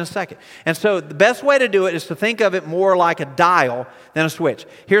explain in a second. And so the best way to do it is to think of it more like a dial than a switch.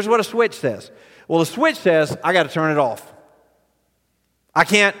 Here's what a switch says. Well, a switch says, I got to turn it off. I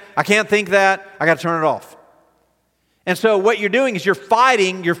can't think that. I got to turn it off. And so what you're doing is you're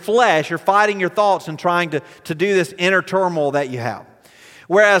fighting your flesh, you're fighting your thoughts and trying to do this inner turmoil that you have.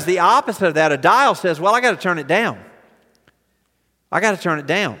 Whereas the opposite of that, a dial says, well, I got to turn it down. I got to turn it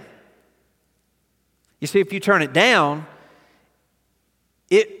down. You see, if you turn it down,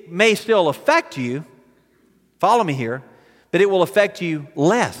 it may still affect you, follow me here, but it will affect you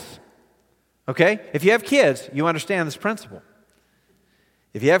less. Okay? If you have kids, you understand this principle.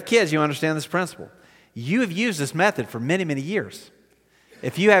 If you have kids, you understand this principle. You have used this method for many, many years.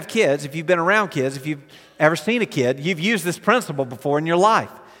 If you have kids, if you've been around kids, if you've ever seen a kid, you've used this principle before in your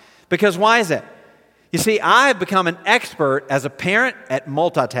life. Because why is that? You see, I've become an expert as a parent at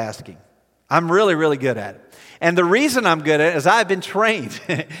multitasking. I'm really, really good at it. And the reason I'm good at it is I've been trained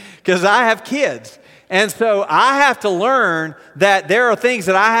because I have kids. And so I have to learn that there are things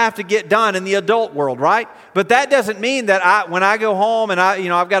that I have to get done in the adult world, right? But that doesn't mean that when I go home and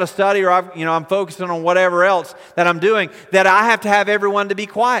I've got to study or I'm focusing on whatever else that I'm doing, that I have to have everyone to be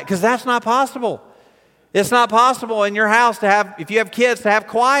quiet, because that's not possible. It's not possible in your house to have, if you have kids, to have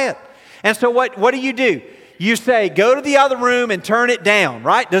quiet. And so what do? You say, go to the other room and turn it down,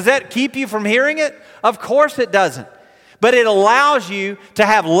 right? Does that keep you from hearing it? Of course it doesn't. But it allows you to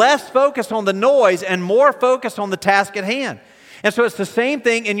have less focus on the noise and more focus on the task at hand. And so it's the same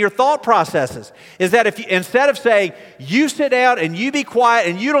thing in your thought processes, is that if you, instead of saying, you sit down and you be quiet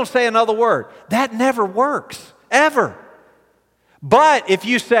and you don't say another word, that never works, ever. But if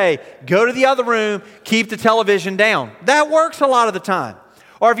you say, go to the other room, keep the television down, that works a lot of the time.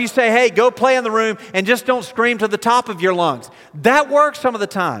 Or if you say, hey, go play in the room and just don't scream to the top of your lungs. That works some of the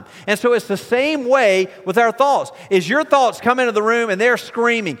time. And so it's the same way with our thoughts. Is your thoughts come into the room and they're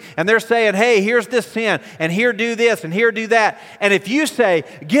screaming and they're saying, hey, here's this sin and here do this and here do that. And if you say,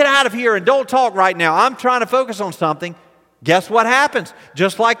 get out of here and don't talk right now, I'm trying to focus on something, guess what happens?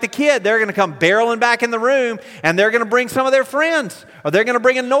 Just like the kid, they're going to come barreling back in the room and they're going to bring some of their friends, or they're going to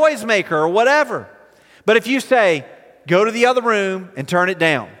bring a noisemaker or whatever. But if you say, go to the other room and turn it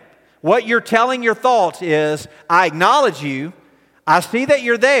down, what you're telling your thoughts is, I acknowledge you, I see that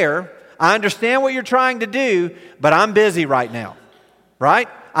you're there, I understand what you're trying to do, but I'm busy right now, right?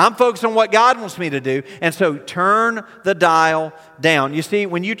 I'm focused on what God wants me to do, and so turn the dial down. You see,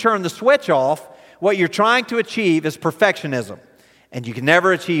 when you turn the switch off, what you're trying to achieve is perfectionism, and you can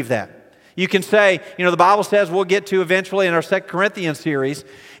never achieve that. You can say, the Bible says, we'll get to eventually in our 2 Corinthians series,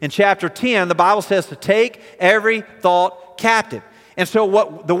 in chapter 10, the Bible says to take every thought captive. And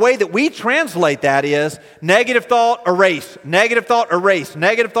so the way that we translate that is negative thought, erase, negative thought, erase,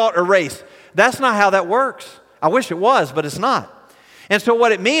 negative thought, erase. That's not how that works. I wish it was, but it's not. And so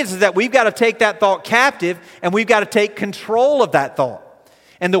what it means is that we've got to take that thought captive and we've got to take control of that thought.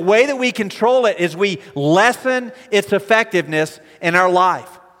 And the way that we control it is we lessen its effectiveness in our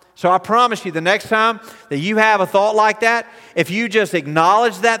life. So I promise you, the next time that you have a thought like that, if you just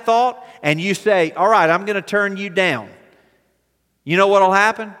acknowledge that thought and you say, all right, I'm going to turn you down, you know what will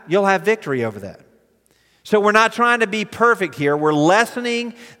happen? You'll have victory over that. So we're not trying to be perfect here. We're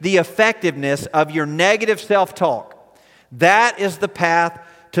lessening the effectiveness of your negative self-talk. That is the path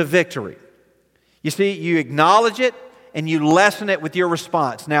to victory. You see, you acknowledge it and you lessen it with your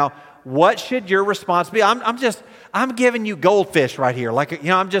response. Now, what should your response be? I'm giving you goldfish right here.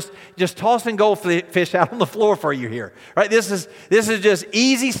 I'm just tossing goldfish out on the floor for you here. Right? This is just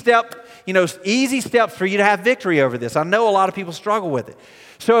easy steps for you to have victory over this. I know a lot of people struggle with it.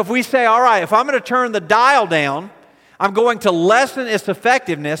 So if we say, all right, if I'm going to turn the dial down, I'm going to lessen its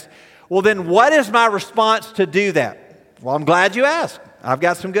effectiveness, well then what is my response to do that? Well, I'm glad you asked. I've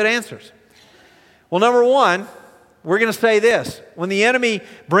got some good answers. Well, number one, we're going to say this. When the enemy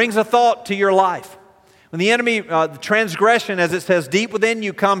brings a thought to your life, when the enemy, the transgression, as it says, deep within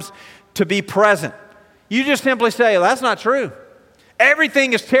you comes to be present, you just simply say, well, that's not true.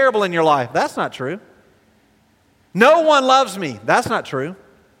 Everything is terrible in your life. That's not true. No one loves me. That's not true.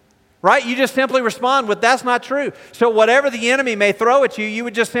 Right? You just simply respond with, that's not true. So whatever the enemy may throw at you, you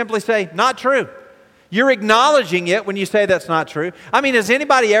would just simply say, not true. You're acknowledging it when you say that's not true. I mean, has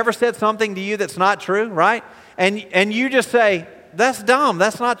anybody ever said something to you that's not true, right? And you just say, that's dumb,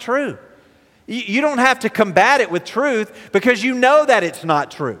 that's not true. You don't have to combat it with truth because you know that it's not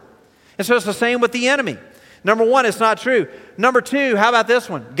true. And so it's the same with the enemy. Number one, it's not true. Number two, how about this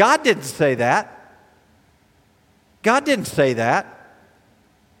one? God didn't say that. God didn't say that.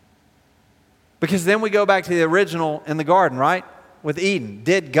 Because then we go back to the original in the garden, right? With Eden.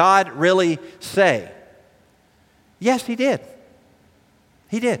 Did God really say? Yes, He did.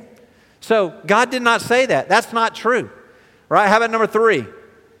 He did. So God did not say that. That's not true. Right? How about number three?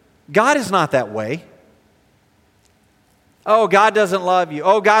 God is not that way. Oh, God doesn't love you.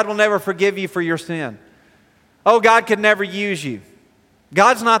 Oh, God will never forgive you for your sin. Oh, God could never use you.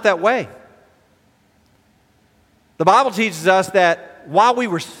 God's not that way. The Bible teaches us that while we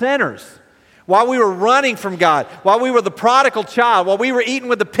were sinners, while we were running from God, while we were the prodigal child, while we were eating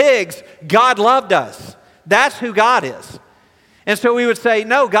with the pigs, God loved us. That's who God is. And so we would say,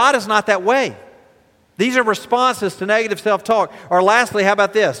 no, God is not that way. These are responses to negative self-talk. Or lastly, how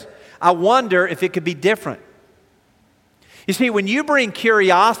about this? I wonder if it could be different. You see, when you bring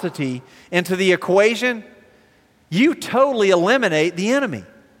curiosity into the equation, you totally eliminate the enemy.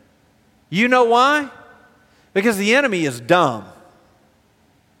 You know why? Because the enemy is dumb.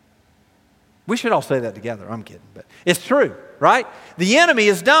 We should all say that together. I'm kidding, but it's true, right? The enemy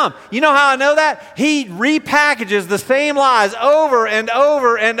is dumb. You know how I know that? He repackages the same lies over and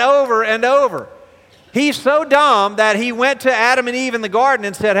over and over and over. He's so dumb that he went to Adam and Eve in the garden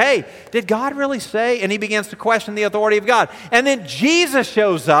and said, hey, did God really say? And he begins to question the authority of God. And then Jesus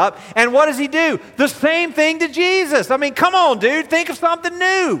shows up, and what does he do? The same thing to Jesus. I mean, come on, dude, think of something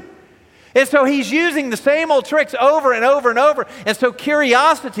new. And so he's using the same old tricks over and over and over. And so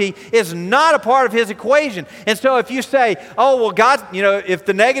curiosity is not a part of his equation. And so if you say, oh, well, God, if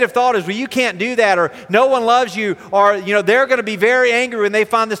the negative thought is, well, you can't do that, or no one loves you, or, they're going to be very angry when they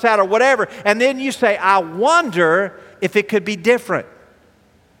find this out, or whatever. And then you say, I wonder if it could be different.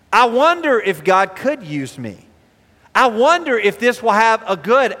 I wonder if God could use me. I wonder if this will have a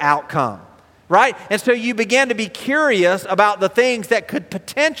good outcome. Right? And so you begin to be curious about the things that could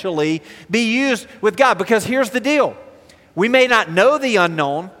potentially be used with God. Because here's the deal. We may not know the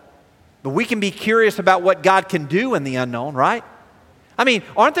unknown, but we can be curious about what God can do in the unknown, right? I mean,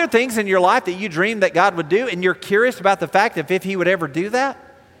 aren't there things in your life that you dreamed that God would do, and you're curious about the fact that if He would ever do that?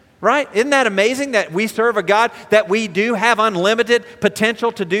 Right? Isn't that amazing that we serve a God that we do have unlimited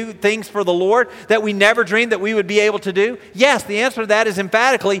potential to do things for the Lord that we never dreamed that we would be able to do? Yes, the answer to that is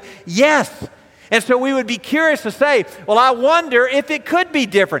emphatically yes. And so we would be curious to say, well, I wonder if it could be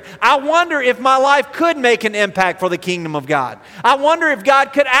different. I wonder if my life could make an impact for the kingdom of God. I wonder if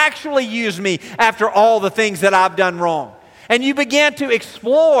God could actually use me after all the things that I've done wrong. And you begin to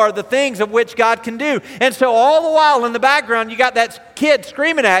explore the things of which God can do. And so all the while in the background, you got that kid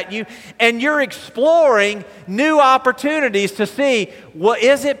screaming at you, and you're exploring new opportunities to see, well,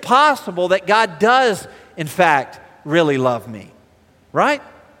 is it possible that God does, in fact, really love me? Right?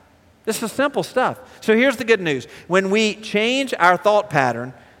 This is simple stuff. So here's the good news. When we change our thought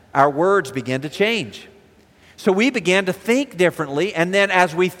pattern, our words begin to change. So we begin to think differently, and then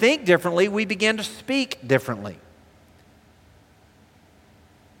as we think differently, we begin to speak differently.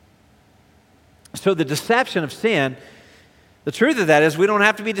 So the deception of sin The truth of that is we don't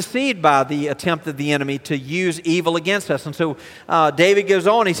have to be deceived by the attempt of the enemy to use evil against us. And so David goes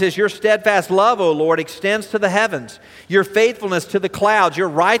on, he says, your steadfast love, O Lord, extends to the heavens. Your faithfulness to the clouds. Your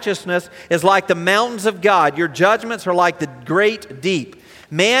righteousness is like the mountains of God. Your judgments are like the great deep.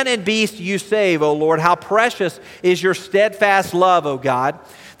 Man and beast you save, O Lord. How precious is your steadfast love, O God.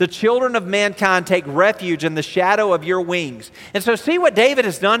 The children of mankind take refuge in the shadow of your wings. And so see what David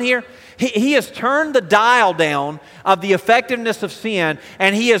has done here? He has turned the dial down of the effectiveness of sin,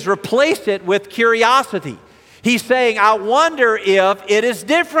 and he has replaced it with curiosity. He's saying, I wonder if it is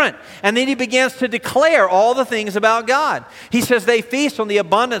different. And then he begins to declare all the things about God. He says, they feast on the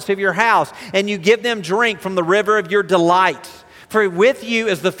abundance of your house, and you give them drink from the river of your delights. For with you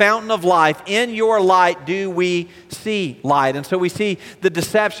is the fountain of life. In your light do we see light. And so we see the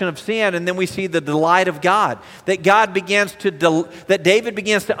deception of sin, and then we see the delight of God. That David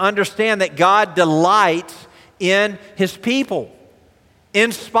begins to understand that God delights in his people.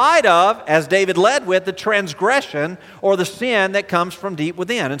 In spite of, as David led with, the transgression or the sin that comes from deep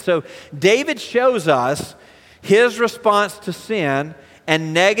within. And so David shows us his response to sin,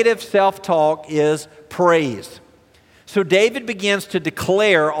 and negative self-talk is praise. So David begins to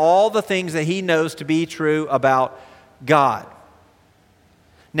declare all the things that he knows to be true about God.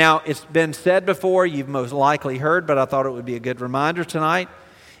 Now, it's been said before, you've most likely heard, but I thought it would be a good reminder tonight,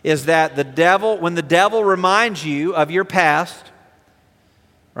 is that when the devil reminds you of your past,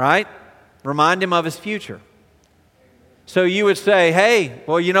 right, remind him of his future. So you would say, hey,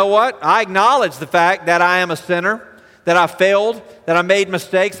 well, you know what? I acknowledge the fact that I am a sinner, that I failed, that I made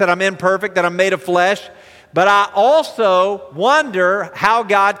mistakes, that I'm imperfect, that I'm made of flesh. But I also wonder how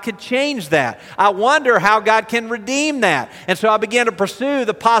God could change that. I wonder how God can redeem that. And so I began to pursue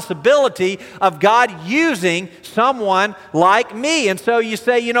the possibility of God using someone like me. And so you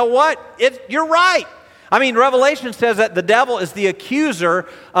say, you know what? You're right. I mean, Revelation says that the devil is the accuser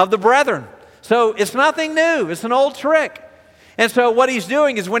of the brethren. So it's nothing new. It's an old trick. And so what he's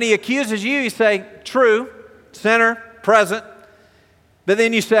doing is when he accuses you, you say, true, sinner, present. But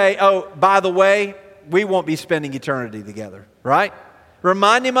then you say, oh, by the way, we won't be spending eternity together, right?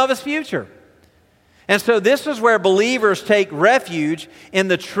 Remind him of his future. And so this is where believers take refuge in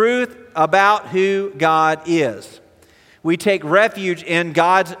the truth about who God is. We take refuge in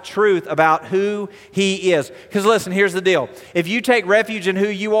God's truth about who He is. Because listen, here's the deal. If you take refuge in who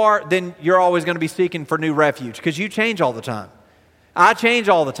you are, then you're always going to be seeking for new refuge because you change all the time. I change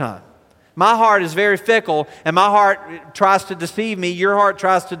all the time. My heart is very fickle, and my heart tries to deceive me. Your heart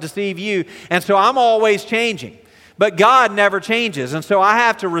tries to deceive you. And so I'm always changing. But God never changes. And so I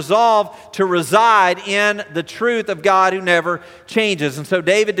have to resolve to reside in the truth of God who never changes. And so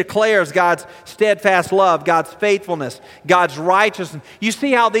David declares God's steadfast love, God's faithfulness, God's righteousness. You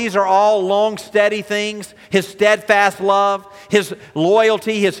see how these are all long, steady things? His steadfast love, His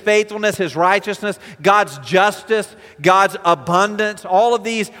loyalty, His faithfulness, His righteousness, God's justice, God's abundance. All of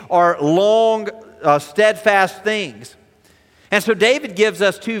these are long, steadfast things. And so David gives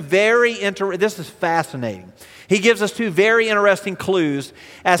us this is fascinating. He gives us two very interesting clues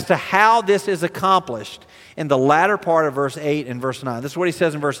as to how this is accomplished in the latter part of verse 8 and verse 9. This is what he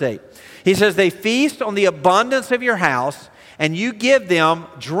says in verse 8. He says, they feast on the abundance of your house, and you give them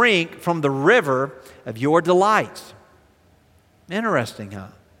drink from the river of your delights. Interesting, huh?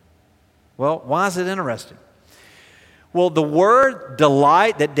 Well, why is it interesting? Well, the word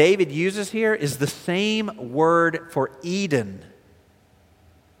delight that David uses here is the same word for Eden.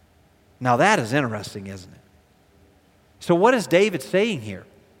 Now that is interesting, isn't it? So what is David saying here?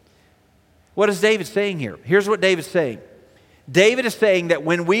 What is David saying here? Here's what David's saying. David is saying that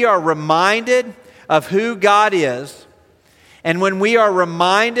when we are reminded of who God is, and when we are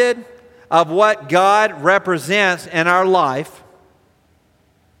reminded of what God represents in our life,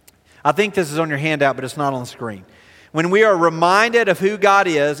 I think this is on your handout, but it's not on the screen. When we are reminded of who God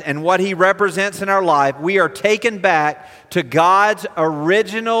is and what He represents in our life, we are taken back to God's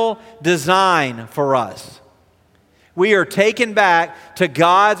original design for us. We are taken back to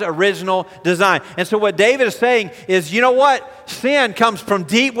God's original design. And so what David is saying is, you know what? Sin comes from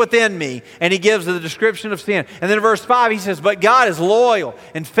deep within me. And he gives the description of sin. And then in verse 5 he says, but God is loyal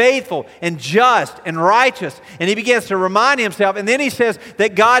and faithful and just and righteous. And he begins to remind himself. And then he says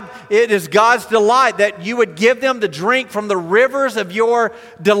that it is God's delight that you would give them the drink from the rivers of your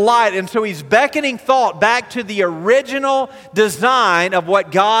delight. And so he's beckoning thought back to the original design of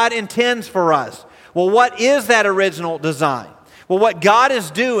what God intends for us. Well, what is that original design? Well, what God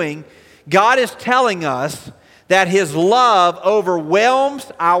is doing, God is telling us that His love overwhelms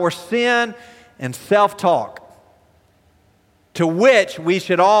our sin and self-talk, to which we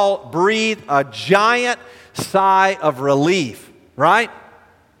should all breathe a giant sigh of relief, right?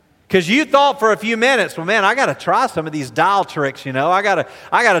 Because you thought for a few minutes, well, man, I got to try some of these dial tricks, you know. I got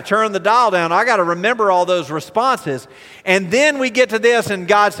to turn the dial down. I got to remember all those responses. And then we get to this, and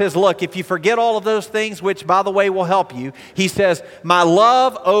God says, look, if you forget all of those things, which, by the way, will help you, He says, my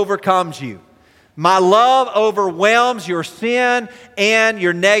love overcomes you. My love overwhelms your sin and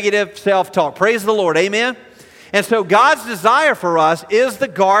your negative self-talk. Praise the Lord. Amen? And so God's desire for us is the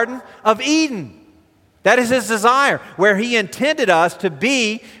Garden of Eden. That is His desire, where He intended us to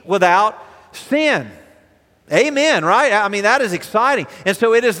be without sin. Amen, right? I mean, that is exciting. And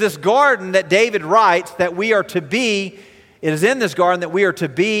so it is this garden that David writes that we are to be, it is in this garden that we are to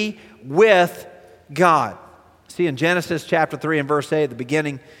be with God. See, in Genesis chapter 3 and verse 8 at the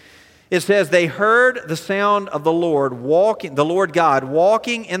beginning, it says, they heard the sound of the Lord God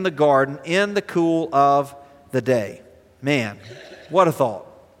walking in the garden in the cool of the day. Man, what a thought,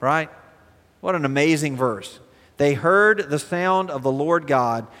 right? What an amazing verse. They heard the sound of the Lord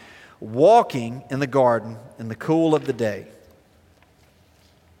God walking in the garden in the cool of the day.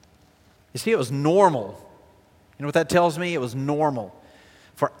 You see, it was normal. You know what that tells me? It was normal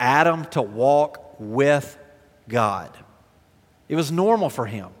for Adam to walk with God. It was normal for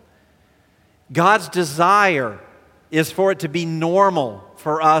him. God's desire is for it to be normal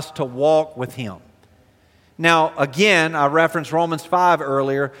for us to walk with Him. Now, again, I referenced Romans 5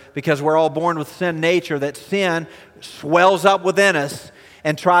 earlier because we're all born with sin nature, that sin swells up within us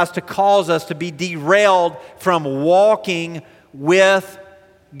and tries to cause us to be derailed from walking with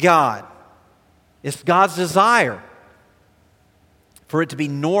God. It's God's desire for it to be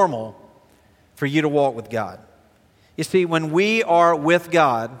normal for you to walk with God. You see, when we are with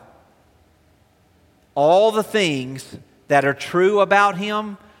God, all the things that are true about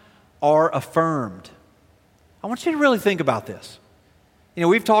Him are affirmed. I want you to really think about this. You know,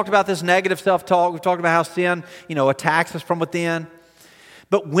 we've talked about this negative self-talk. We've talked about how sin, attacks us from within.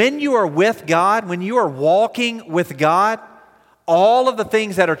 But when you are with God, when you are walking with God, all of the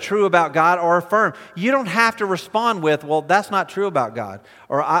things that are true about God are affirmed. You don't have to respond with, well, that's not true about God,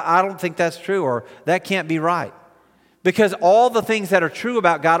 or I don't think that's true, or that can't be right. Because all the things that are true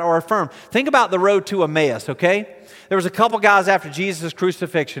about God are affirmed. Think about the road to Emmaus, okay? There was a couple guys after Jesus'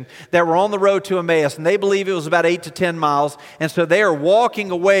 crucifixion that were on the road to Emmaus, and they believe it was about 8 to 10 miles, and so they are walking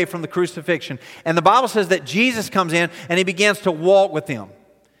away from the crucifixion. And the Bible says that Jesus comes in, and He begins to walk with them.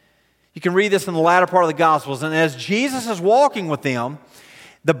 You can read this in the latter part of the Gospels, and as Jesus is walking with them,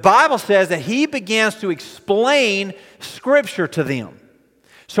 the Bible says that He begins to explain Scripture to them.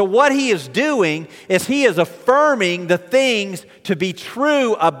 So what He is doing is He is affirming the things to be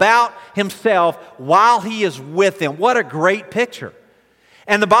true about Himself while He is with them. What a great picture.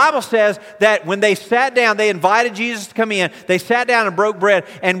 And the Bible says that when they sat down, they invited Jesus to come in. They sat down and broke bread.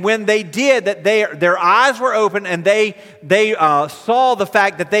 And when they did, that their eyes were open and they saw the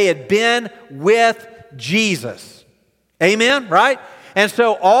fact that they had been with Jesus. Amen, right? And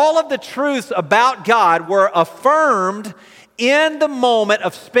so all of the truths about God were affirmed in the moment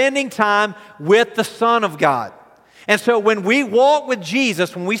of spending time with the Son of God. And so when we walk with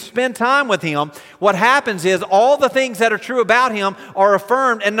Jesus, when we spend time with Him, what happens is all the things that are true about Him are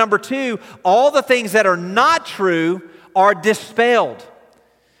affirmed. And number two, all the things that are not true are dispelled.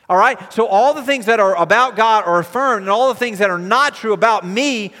 All right? So all the things that are about God are affirmed, and all the things that are not true about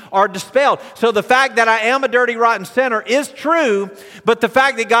me are dispelled. So the fact that I am a dirty, rotten sinner is true, but the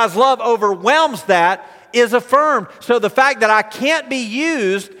fact that God's love overwhelms that is affirmed. So the fact that I can't be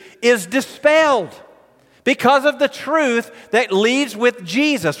used is dispelled because of the truth that leads with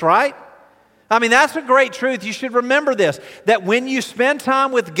Jesus, right? I mean, that's a great truth. You should remember this, that when you spend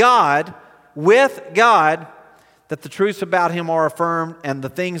time with God, that the truths about Him are affirmed and the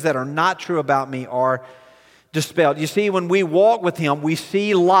things that are not true about me are dispelled. You see, when we walk with Him, we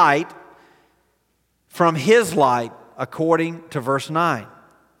see light from His light according to verse 9.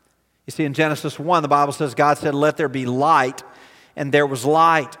 You see, in Genesis 1, the Bible says, God said, let there be light, and there was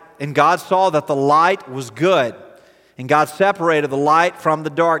light. And God saw that the light was good, and God separated the light from the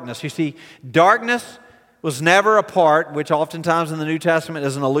darkness. You see, darkness was never a part, which oftentimes in the New Testament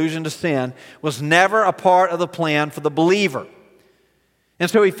is an allusion to sin, was never a part of the plan for the believer. And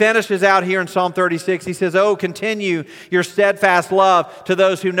so he finishes out here in Psalm 36. He says, oh, continue your steadfast love to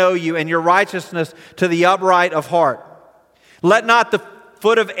those who know you, and your righteousness to the upright of heart. Let not the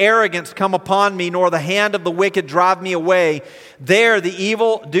foot of arrogance come upon me, nor the hand of the wicked drive me away. There the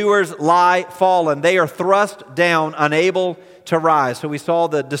evildoers lie fallen. They are thrust down, unable to rise. So we saw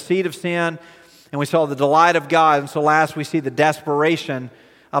the deceit of sin, and we saw the delight of God. And so last we see the desperation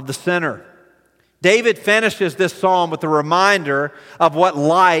of the sinner. David finishes this psalm with a reminder of what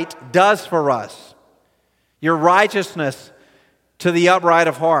light does for us. your righteousness to the upright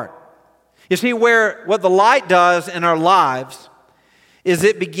of heart. You see, what the light does in our lives is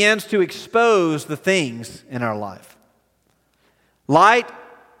it begins to expose the things in our life. Light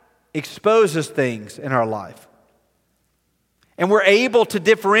exposes things in our life. And we're able to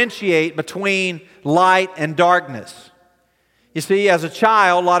differentiate between light and darkness. You see, as a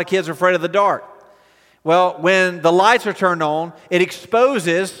child, a lot of kids are afraid of the dark. Well, when the lights are turned on, it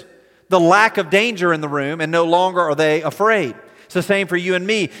exposes the lack of danger in the room, and no longer are they afraid. It's the same for you and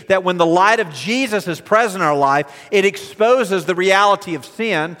me, that when the light of Jesus is present in our life, it exposes the reality of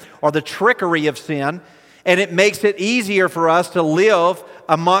sin or the trickery of sin, and it makes it easier for us to live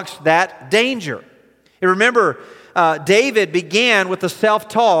amongst that danger. You remember, David began with the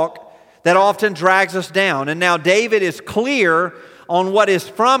self-talk that often drags us down. And now David is clear on what is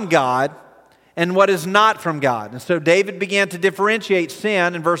from God and what is not from God. And so David began to differentiate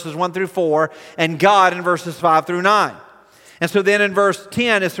sin in verses 1 through 4 and God in verses 5 through 9. And so then in verse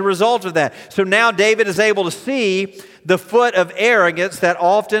 10, it's a result of that. So now David is able to see the foot of arrogance that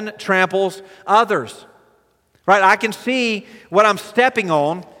often tramples others. Right? I can see what I'm stepping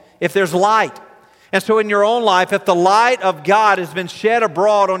on if there's light. And so in your own life, if the light of God has been shed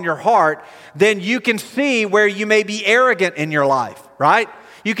abroad on your heart, then you can see where you may be arrogant in your life, right?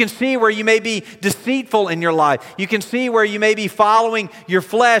 You can see where you may be deceitful in your life. You can see where you may be following your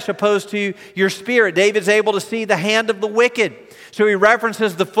flesh opposed to your spirit. David's able to see the hand of the wicked. So he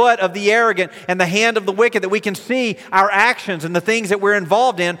references the foot of the arrogant and the hand of the wicked, that we can see our actions and the things that we're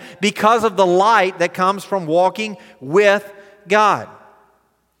involved in because of the light that comes from walking with God.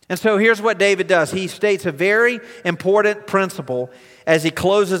 And so here's what David does. He states a very important principle as he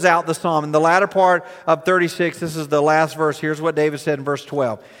closes out the psalm. In the latter part of 36, this is the last verse. Here's what David said in verse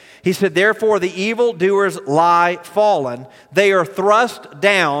 12. He said, "Therefore the evildoers lie fallen. They are thrust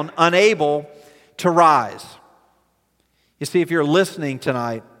down, unable to rise." You see, if you're listening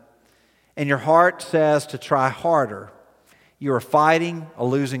tonight and your heart says to try harder, you are fighting a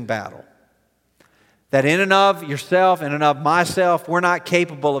losing battle. That in and of yourself, in and of myself, we're not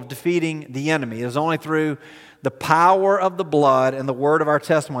capable of defeating the enemy. It is only through the power of the blood and the word of our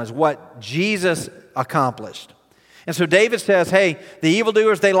testimonies, what Jesus accomplished. And so David says, hey, the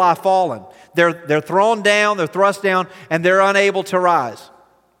evildoers, they lie fallen. They're thrown down, they're thrust down, and they're unable to rise.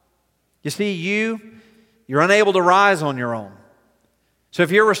 You see, you're unable to rise on your own. So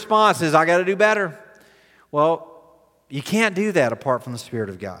if your response is, I got to do better, well, you can't do that apart from the Spirit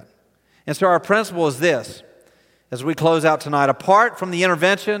of God. And so our principle is this, as we close out tonight: apart from the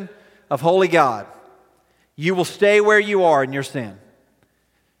intervention of holy God, you will stay where you are in your sin.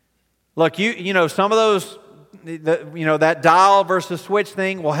 Look, you know, some of those, that dial versus switch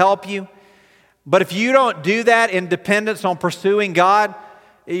thing will help you. But if you don't do that in dependence on pursuing God,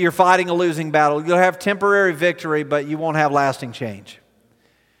 you're fighting a losing battle. You'll have temporary victory, but you won't have lasting change.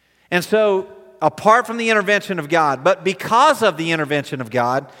 And so, apart from the intervention of God, but because of the intervention of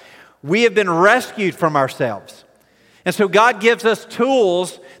God, we have been rescued from ourselves. And so God gives us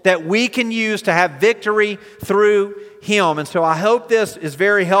tools that we can use to have victory through Him. And so I hope this is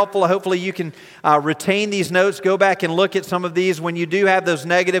very helpful. Hopefully you can retain these notes. Go back and look at some of these. When you do have those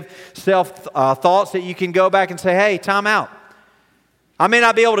negative self-thoughts, that you can go back and say, hey, time out. I may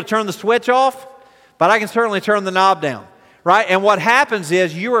not be able to turn the switch off, but I can certainly turn the knob down. Right? And what happens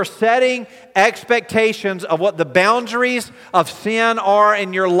is you are setting expectations of what the boundaries of sin are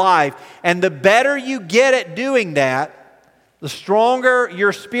in your life. And the better you get at doing that, the stronger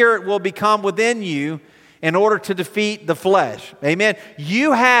your spirit will become within you in order to defeat the flesh. Amen?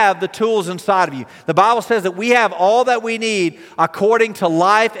 You have the tools inside of you. The Bible says that we have all that we need according to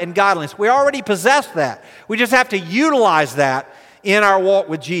life and godliness. We already possess that. We just have to utilize that in our walk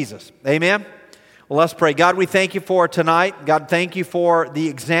with Jesus. Amen? Well, let's pray. God, we thank you for tonight. God, thank you for the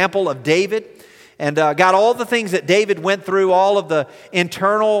example of David. And God, all the things that David went through, all of the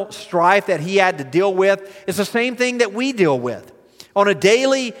internal strife that he had to deal with, is the same thing that we deal with. On a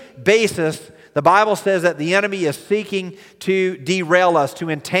daily basis, the Bible says that the enemy is seeking to derail us, to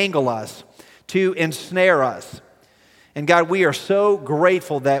entangle us, to ensnare us. And God, we are so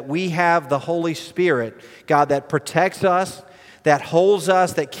grateful that we have the Holy Spirit, God, that protects us, that holds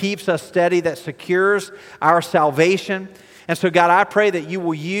us, that keeps us steady, that secures our salvation. And so, God, I pray that you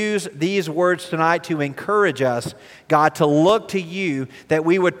will use these words tonight to encourage us, God, to look to you, that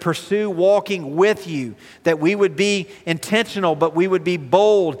we would pursue walking with you, that we would be intentional, but we would be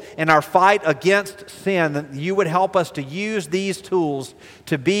bold in our fight against sin, that you would help us to use these tools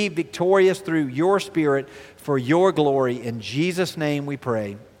to be victorious through your Spirit for your glory. In Jesus' name we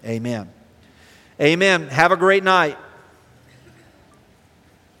pray. Amen. Amen. Have a great night.